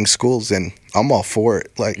starting schools and I'm all for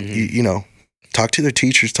it. Like, you know, talk to their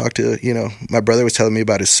teachers, talk to, you know, my brother was telling me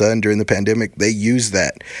about his son during the pandemic. They use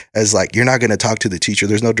that as like, you're not going to talk to the teacher.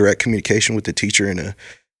 There's no direct communication with the teacher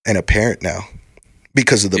and a parent now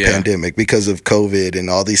because of the pandemic, because of COVID and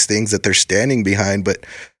all these things that they're standing behind. But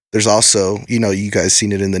there's also, you know, you guys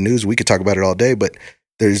seen it in the news. We could talk about it all day, but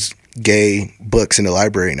there's gay books in the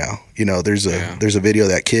library now. You know, there's a video of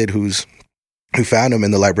that kid who found him,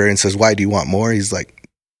 and the librarian says, "Why do you want more?" He's like,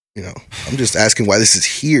 you know, I'm just asking why this is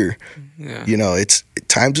here. Yeah. You know,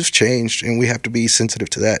 times have changed and we have to be sensitive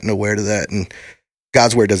to that and aware to that. And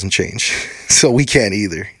God's word doesn't change. So we can't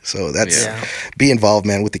either. So that's be involved,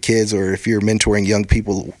 man, with the kids. Or if you're mentoring young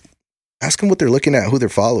people, ask them what they're looking at, who they're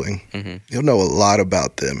following. You'll know a lot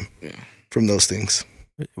about them from those things.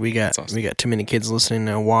 We got too many kids listening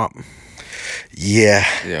to WAP. Yeah.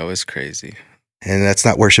 Yeah, it was crazy. And that's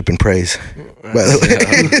not worship and praise, by the way.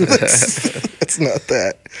 That's not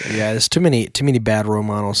that. Yeah, there's too many bad role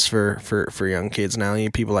models for young kids now. You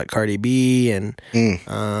know, people like Cardi B and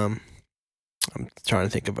I'm trying to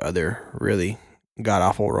think of other really god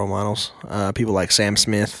awful role models. People like Sam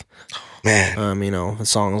Smith. Man, you know, the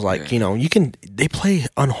songs like, you know, they play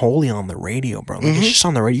Unholy on the radio, bro. Like, it's just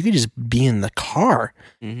on the radio. You could just be in the car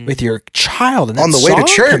with your child and on the way to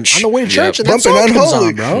church. On the way to church, and bumping that song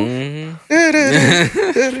Unholy, comes on,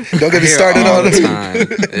 bro. Don't get me started on the time.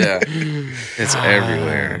 Yeah, it's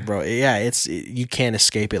everywhere, bro. Yeah, you can't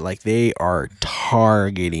escape it. Like, they are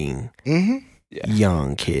targeting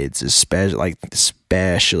young kids, especially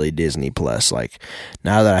Disney Plus. Like,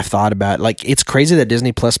 now that I've thought about it, like, it's crazy that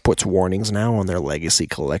Disney Plus puts warnings now on their legacy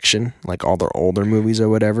collection, like all their older movies or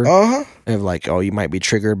whatever. Of like, oh, you might be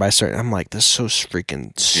triggered by certain. I'm like, this is so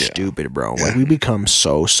freaking stupid, bro. Like, we become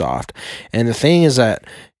so soft. And the thing is that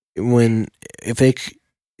if they,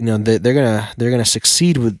 you know, they're gonna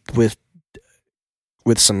succeed with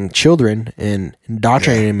some children and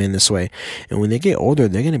indoctrinating them in this way. And when they get older,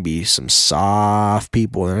 they're going to be some soft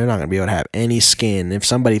people and they're not going to be able to have any skin. If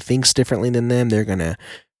somebody thinks differently than them, they're going to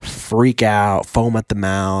freak out, foam at the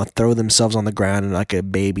mouth, throw themselves on the ground like a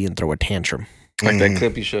baby and throw a tantrum. Like that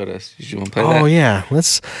clip you showed us. You want to play that? Oh yeah.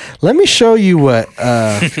 Let me show you what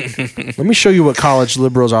college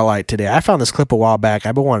liberals are like today. I found this clip a while back.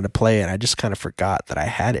 I've been wanting to play it. I just kind of forgot that I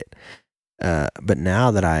had it. But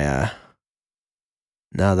now that I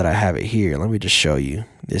have it here, let me just show you.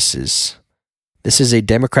 This is a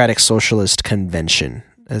Democratic Socialist Convention.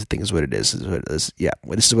 I think is what it is. Yeah,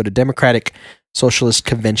 this is what a Democratic Socialist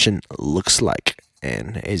Convention looks like.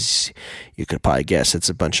 And as you could probably guess, it's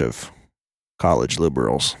a bunch of college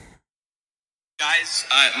liberals. Guys,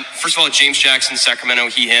 first of all, James Jackson, Sacramento,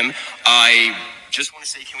 he, him. I just want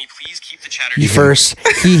to say, can we please keep the chatter? You first,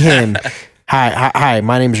 he, him. Hi,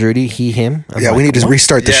 my name's Rudy, he, him. We need to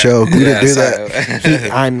restart the show. We didn't do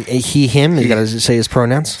that. I'm a he, him. You gotta say his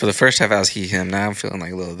pronouns. For the first half, I was he, him. Now I'm feeling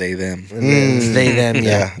like a little they, them. They, them,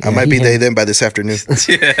 yeah. I might be they, them by this afternoon.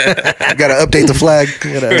 Gotta update the flag.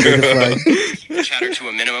 the chatter to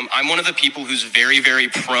a minimum. I'm one of the people who's very, very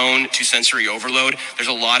prone to sensory overload. There's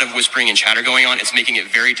a lot of whispering and chatter going on. It's making it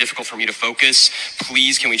very difficult for me to focus.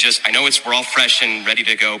 Please, can we just, I know we're all fresh and ready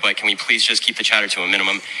to go, but can we please just keep the chatter to a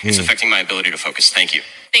minimum? It's affecting my ability to focus. Thank you.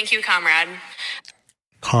 Thank you, comrade.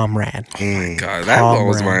 Comrade. Oh my God, that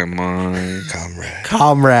blows my mind.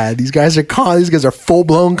 Comrade. These guys are full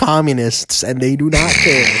blown communists, and they do not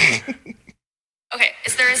care. Okay,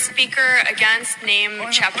 is there a speaker against name,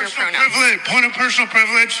 chapter, pronoun? Point of personal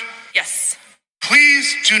privilege. Yes.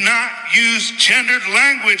 Please do not use gendered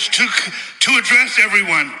language to address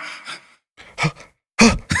everyone.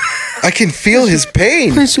 I can feel his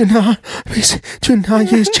pain. Please do not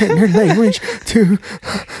use gender language to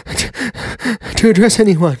address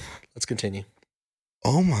anyone. Let's continue.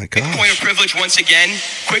 Oh my Quick point of gosh. privilege once again.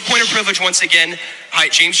 Hi,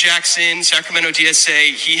 James Jackson, Sacramento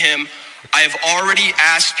DSA, he, him. I have already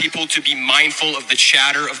asked people to be mindful of the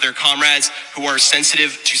chatter of their comrades who are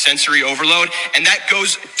sensitive to sensory overload, and that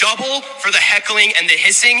goes double for the heckling and the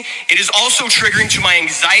hissing. It is also triggering to my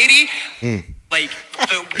anxiety. Like,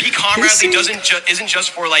 the be comradely isn't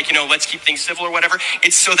just for, like, let's keep things civil or whatever.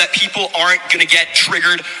 It's so that people aren't going to get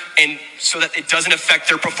triggered and so that it doesn't affect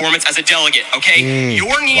their performance as a delegate, okay?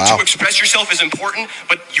 Your need to express yourself is important,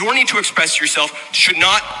 but your need to express yourself should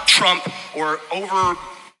not trump or over...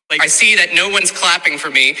 I see that no one's clapping for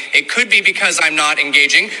me. It could be because I'm not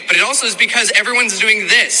engaging, but it also is because everyone's doing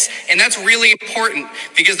this. And that's really important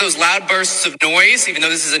because those loud bursts of noise, even though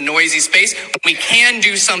this is a noisy space, we can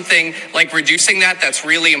do something like reducing that. That's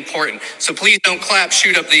really important. So please don't clap,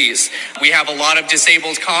 shoot up these. We have a lot of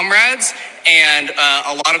disabled comrades, and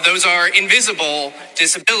a lot of those are invisible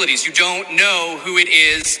disabilities. You don't know who it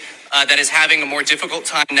is that is having a more difficult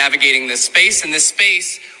time navigating this space, and this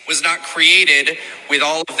space was not created with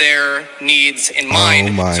all of their needs in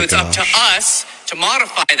mind. So it's up to us to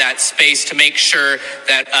modify that space to make sure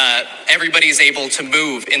that everybody is able to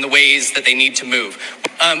move in the ways that they need to move.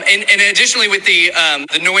 And additionally, with the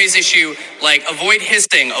noise issue, like avoid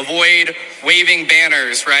hissing, avoid waving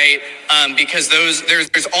banners, right? Because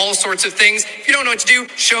there's all sorts of things. If you don't know what to do,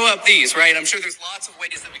 show up these, right? I'm sure there's lots of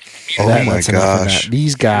ways that we can communicate. Oh my gosh.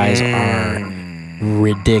 These guys are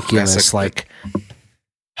ridiculous. Like,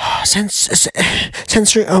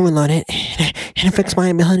 sensory overload, it affects my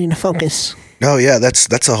ability to focus. No, yeah,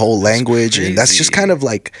 that's a whole language, and that's just kind of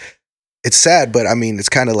like, it's sad, but I mean, it's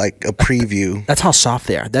kind of like a preview. That's how soft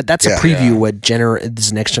they are. That's a preview what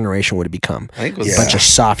this next generation would have become. I think a bunch of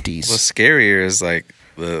softies. What's scarier is like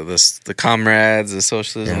the comrades, the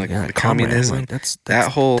socialism, the communism. Like that's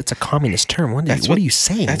a communist term. What are you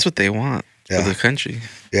saying? That's what they want for the country.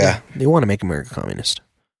 Yeah, they want to make America communist.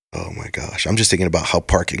 Oh my gosh. I'm just thinking about how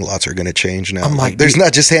parking lots are going to change now. Like, there's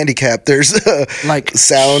not just handicap, there's like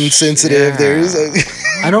sound sensitive. There's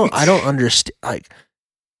I don't understand. Like,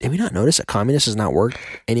 did we not notice that communist has not worked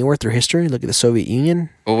anywhere through history? Look at the Soviet Union.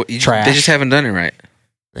 Well, trash. They just haven't done it right.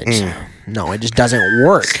 No, it just doesn't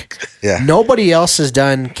work. Yeah. Nobody else has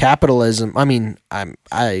done capitalism. I mean,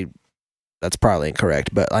 that's probably incorrect,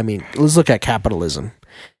 but I mean, let's look at capitalism.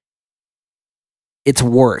 It's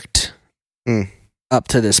worked. Up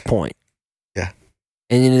to this point. Yeah.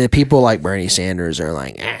 And the people like Bernie Sanders are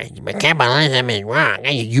like, capitalism is wrong.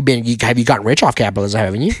 Have you gotten rich off capitalism,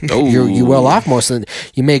 haven't you? You're well off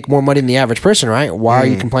you make more money than the average person, right? Why are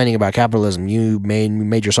you complaining about capitalism? You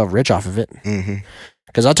made yourself rich off of it.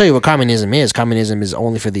 Because I'll tell you what communism is. Communism is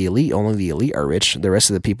only for the elite. Only the elite are rich. The rest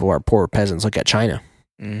of the people are poor peasants. Look at China.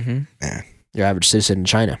 Your average citizen in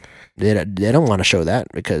China. They don't want to show that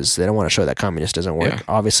because they don't want to show that communist doesn't work. Yeah.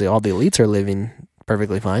 Obviously, all the elites are living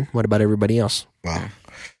perfectly fine. What about everybody else? Wow,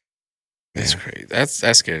 that's crazy. That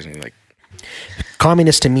scares me. Like,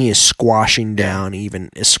 communist to me is squashing down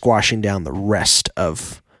the rest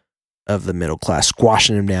of the middle class,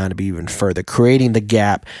 squashing them down to be even further, creating the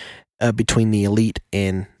gap between the elite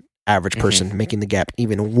and average person, making the gap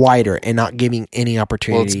even wider and not giving any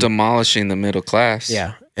opportunity. Well, it's demolishing the middle class.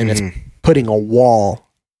 Yeah, and it's putting a wall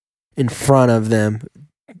in front of them,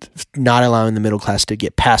 not allowing the middle class to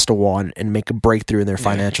get past a wall and make a breakthrough in their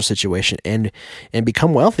financial situation and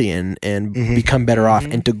become wealthy and become better off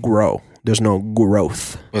and to grow. There's no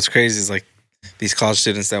growth. What's crazy is like these college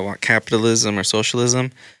students that want capitalism or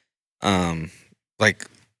socialism. Like,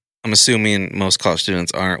 I'm assuming most college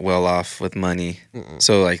students aren't well off with money,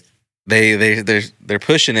 so like they're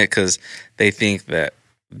pushing it because they think that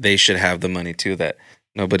they should have the money too. That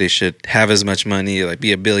nobody should have as much money, like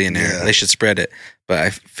be a billionaire. Yeah. They should spread it. But I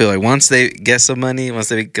feel like once they get some money, once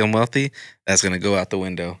they become wealthy, that's going to go out the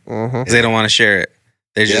window. Because they don't want to share it.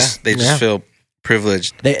 They just feel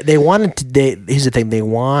privileged. Here's the thing.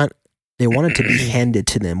 They They want it to be handed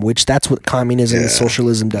to them, which that's what communism and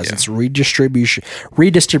socialism does. It's redistribution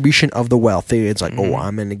of the wealth. It's like, oh,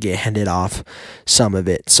 I'm going to get handed off some of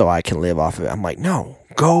it so I can live off of it. I'm like, no,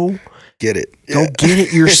 go get it. Go get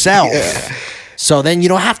it yourself. So then you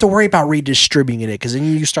don't have to worry about redistributing it, because then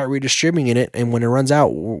you start redistributing it, and when it runs out,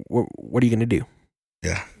 what are you going to do?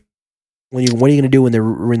 Yeah. What are you going to do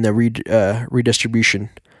when the redistribution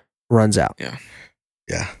runs out? Yeah.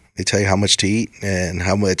 Yeah. They tell you how much to eat and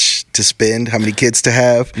how much to spend, how many kids to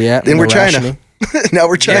have. Yeah. Then we're China. Now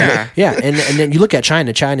we're China. Yeah. And then you look at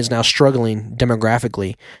China. China is now struggling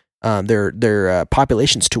demographically. Their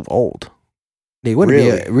population's too old. They wouldn't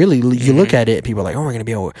be really. You look at it, people are like, "Oh, we're going to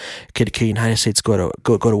be able." Could the United States go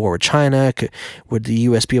to war with China? Would the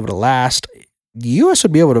U.S. be able to last? The U.S.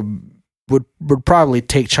 would be able to would probably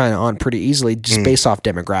take China on pretty easily just based off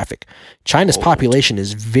demographic. China's population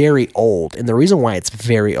is very old, and the reason why it's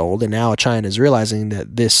very old, and now China is realizing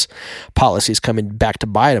that this policy is coming back to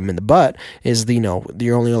bite them in the butt, is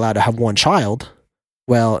you're only allowed to have one child.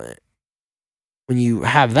 Well, when you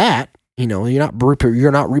have that, you're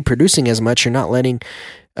not reproducing as much. You're not letting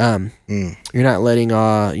the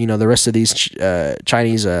rest of these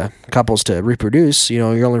Chinese couples to reproduce.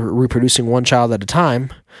 You're only reproducing one child at a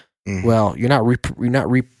time. Well, you're not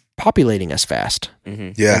repopulating as fast.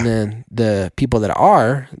 Yeah. And then the people that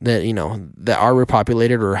are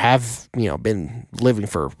repopulated or have been living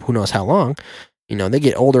for who knows how long, they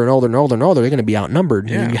get older and older and older and older. They're going to be outnumbered.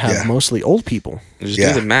 Yeah. And you have mostly old people. Just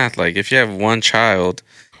do the math. Like, if you have one child,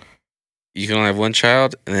 you can only have one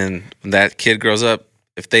child, and then when that kid grows up,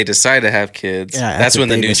 if they decide to have kids, that's when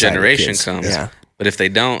the new generation comes. Yeah. But if they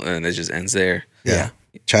don't, then it just ends there. Yeah.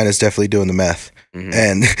 China's definitely doing the math.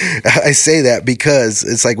 And I say that because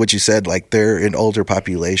it's like what you said, like they're an older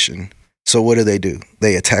population. So what do?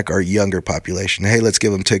 They attack our younger population. Hey, let's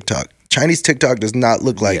give them TikTok. Chinese TikTok does not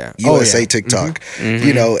look like USA TikTok,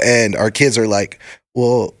 and our kids are like,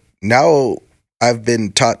 well, now I've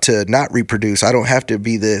been taught to not reproduce. I don't have to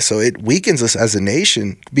be this. So it weakens us as a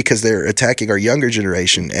nation because they're attacking our younger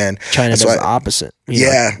generation. And China does the opposite.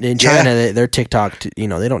 In China, their TikTok, they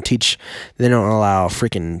don't allow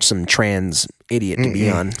freaking some trans idiot to be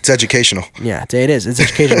on. It's educational. Yeah, it is. It's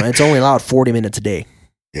educational. It's only allowed 40 minutes a day.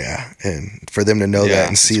 Yeah, and for them to know that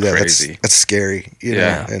and see that, that's scary,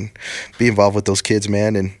 know, and be involved with those kids,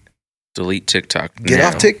 man, and delete TikTok. Get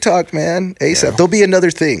off TikTok, man, ASAP. There'll be another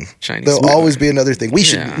thing. There'll always be another thing. We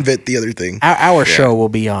should invent the other thing. Our show will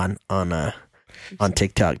be on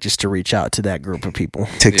TikTok just to reach out to that group of people.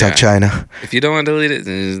 TikTok China. If you don't want to delete it,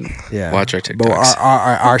 then watch our TikToks. But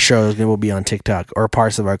our shows will be on TikTok, or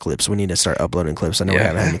parts of our clips. We need to start uploading clips. I know we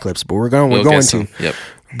haven't had any clips, but we're going to. Yep.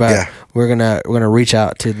 But we're gonna reach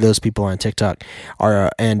out to those people on TikTok. We're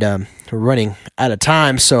running out of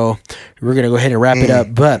time, so we're gonna go ahead and wrap it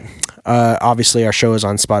up. But obviously, our show is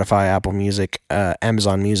on Spotify, Apple Music,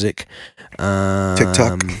 Amazon Music,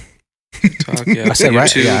 TikTok. I said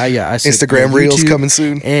right. Yeah. I said Instagram Reels coming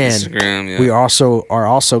soon, and Instagram, we are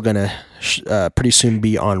also gonna pretty soon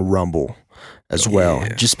be on Rumble as well,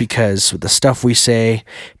 just because the stuff we say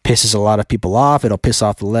pisses a lot of people off. It'll piss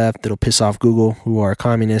off the left. It'll piss off Google, who are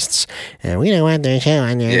communists, and we don't want their show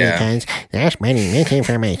on there because they're spreading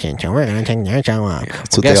misinformation. So we're gonna take their show off.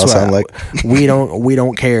 That's what they all sound like. we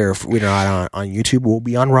don't care if we're not on YouTube. We'll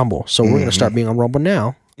be on Rumble. So we're gonna start being on Rumble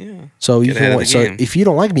now. Yeah. So if you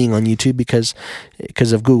don't like being on YouTube because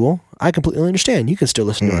of Google, I completely understand. You can still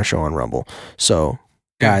listen to our show on Rumble. So.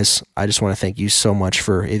 Guys, I just want to thank you so much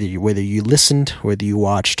for whether you listened, whether you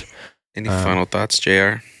watched. Any final thoughts,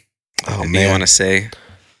 JR? Oh, man. You want to say?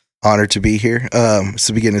 Honored to be here. It's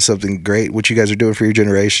the beginning of something great. What you guys are doing for your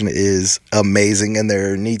generation is amazing, and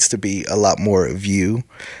there needs to be a lot more of you.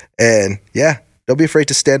 And don't be afraid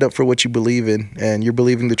to stand up for what you believe in, and you're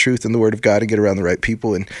believing the truth and the word of God, and get around the right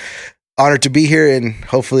people. And honored to be here, and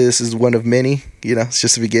hopefully this is one of many. It's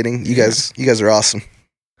just the beginning. You guys are awesome.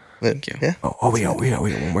 Thank you. Yeah. We got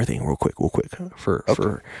one more thing, real quick, for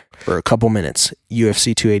a couple minutes.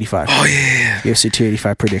 UFC 285. Oh yeah. UFC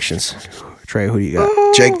 285 predictions. Trey, who do you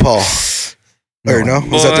got? Jake Paul.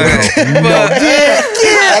 Was that the No.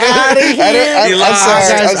 Get out of here. I'm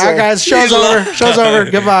sorry. Guys, show's over.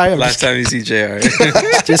 Goodbye. Last time you see JR.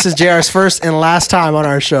 This is JR's first and last time on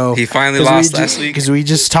our show. He finally lost last week. Because we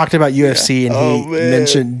just talked about UFC and he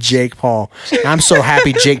mentioned Jake Paul. And I'm so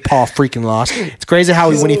happy Jake Paul freaking lost. It's crazy how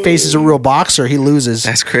when he faces a real boxer, he loses.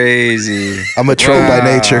 That's crazy. I'm a troll by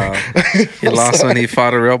nature. He lost when he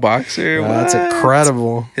fought a real boxer. That's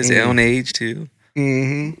incredible. His own age, too.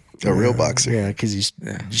 Mm-hmm. A real boxer. Yeah, because he's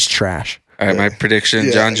just trash. All right, my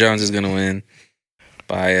prediction, John Jones is going to win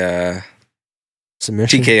by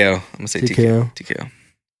submission. TKO. I'm going to say TKO.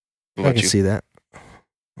 I can see that.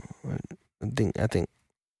 I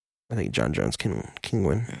think John Jones can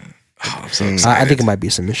win. Oh, I'm so excited. I think it might be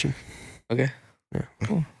a submission. Okay. Yeah.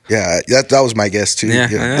 Cool. Yeah, that was my guess too.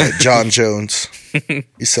 Yeah. John Jones.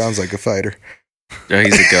 He sounds like a fighter. Yeah,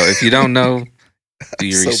 he's a goat. If you don't know, do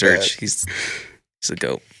your So research. bad. He's a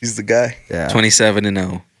goat. He's the guy. Yeah.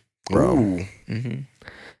 27-0. Bro. Ooh. Mm-hmm.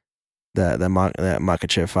 That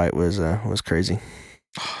Makachev fight was crazy.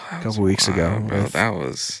 Oh, A couple weeks ago. Bro, that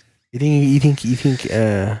was. You think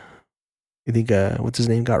what's his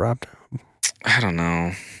name got robbed? I don't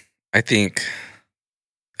know. I think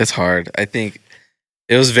it's hard. I think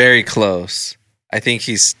it was very close. I think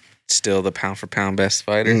he's still the pound for pound best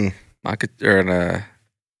fighter,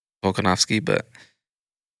 Volkanovski, but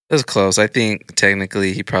it was close. I think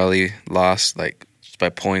technically he probably lost like just by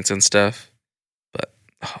points and stuff, but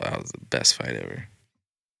that was the best fight ever.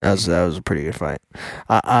 That was a pretty good fight.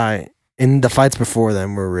 And the fights before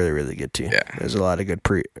them were really, really good too. Yeah. There's a lot of good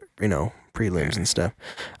prelims and stuff.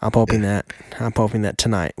 I'm hoping that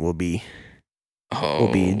tonight will be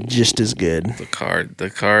just as good.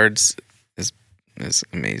 The cards is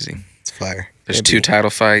amazing. It's fire. There's 2 title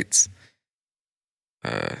fights.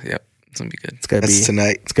 Yep, it's gonna be good. That's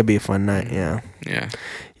tonight. It's gonna be a fun night. Yeah. Yeah.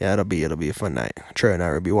 It'll be a fun night. Troy and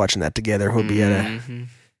I will be watching that together.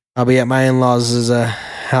 I'll be at my in-laws'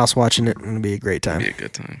 house watching it. It'll be a great time. It'll be a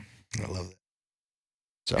good time. I love that.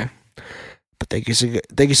 So, Yeah. But thank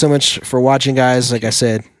you so much for watching, guys. Like I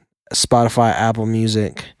said, Spotify, Apple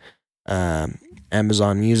Music,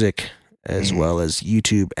 Amazon Music, as well as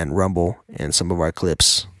YouTube and Rumble, and some of our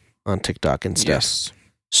clips on TikTok and stuff. Yes.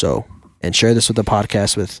 So, and share this with the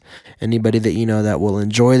podcast with anybody that you know that will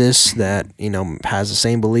enjoy this, that has the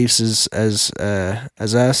same beliefs as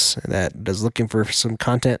us, that is looking for some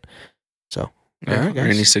content. So, Yeah. all right, guys. Or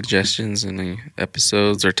any suggestions, any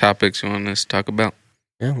episodes or topics you want us to talk about?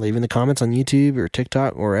 Yeah, leave in the comments on YouTube or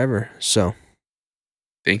TikTok or wherever. So,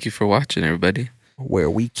 Thank you for watching, everybody.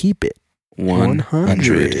 where we keep it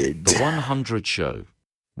 100. The 100 Show.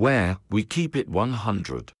 Where we keep it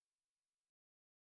 100.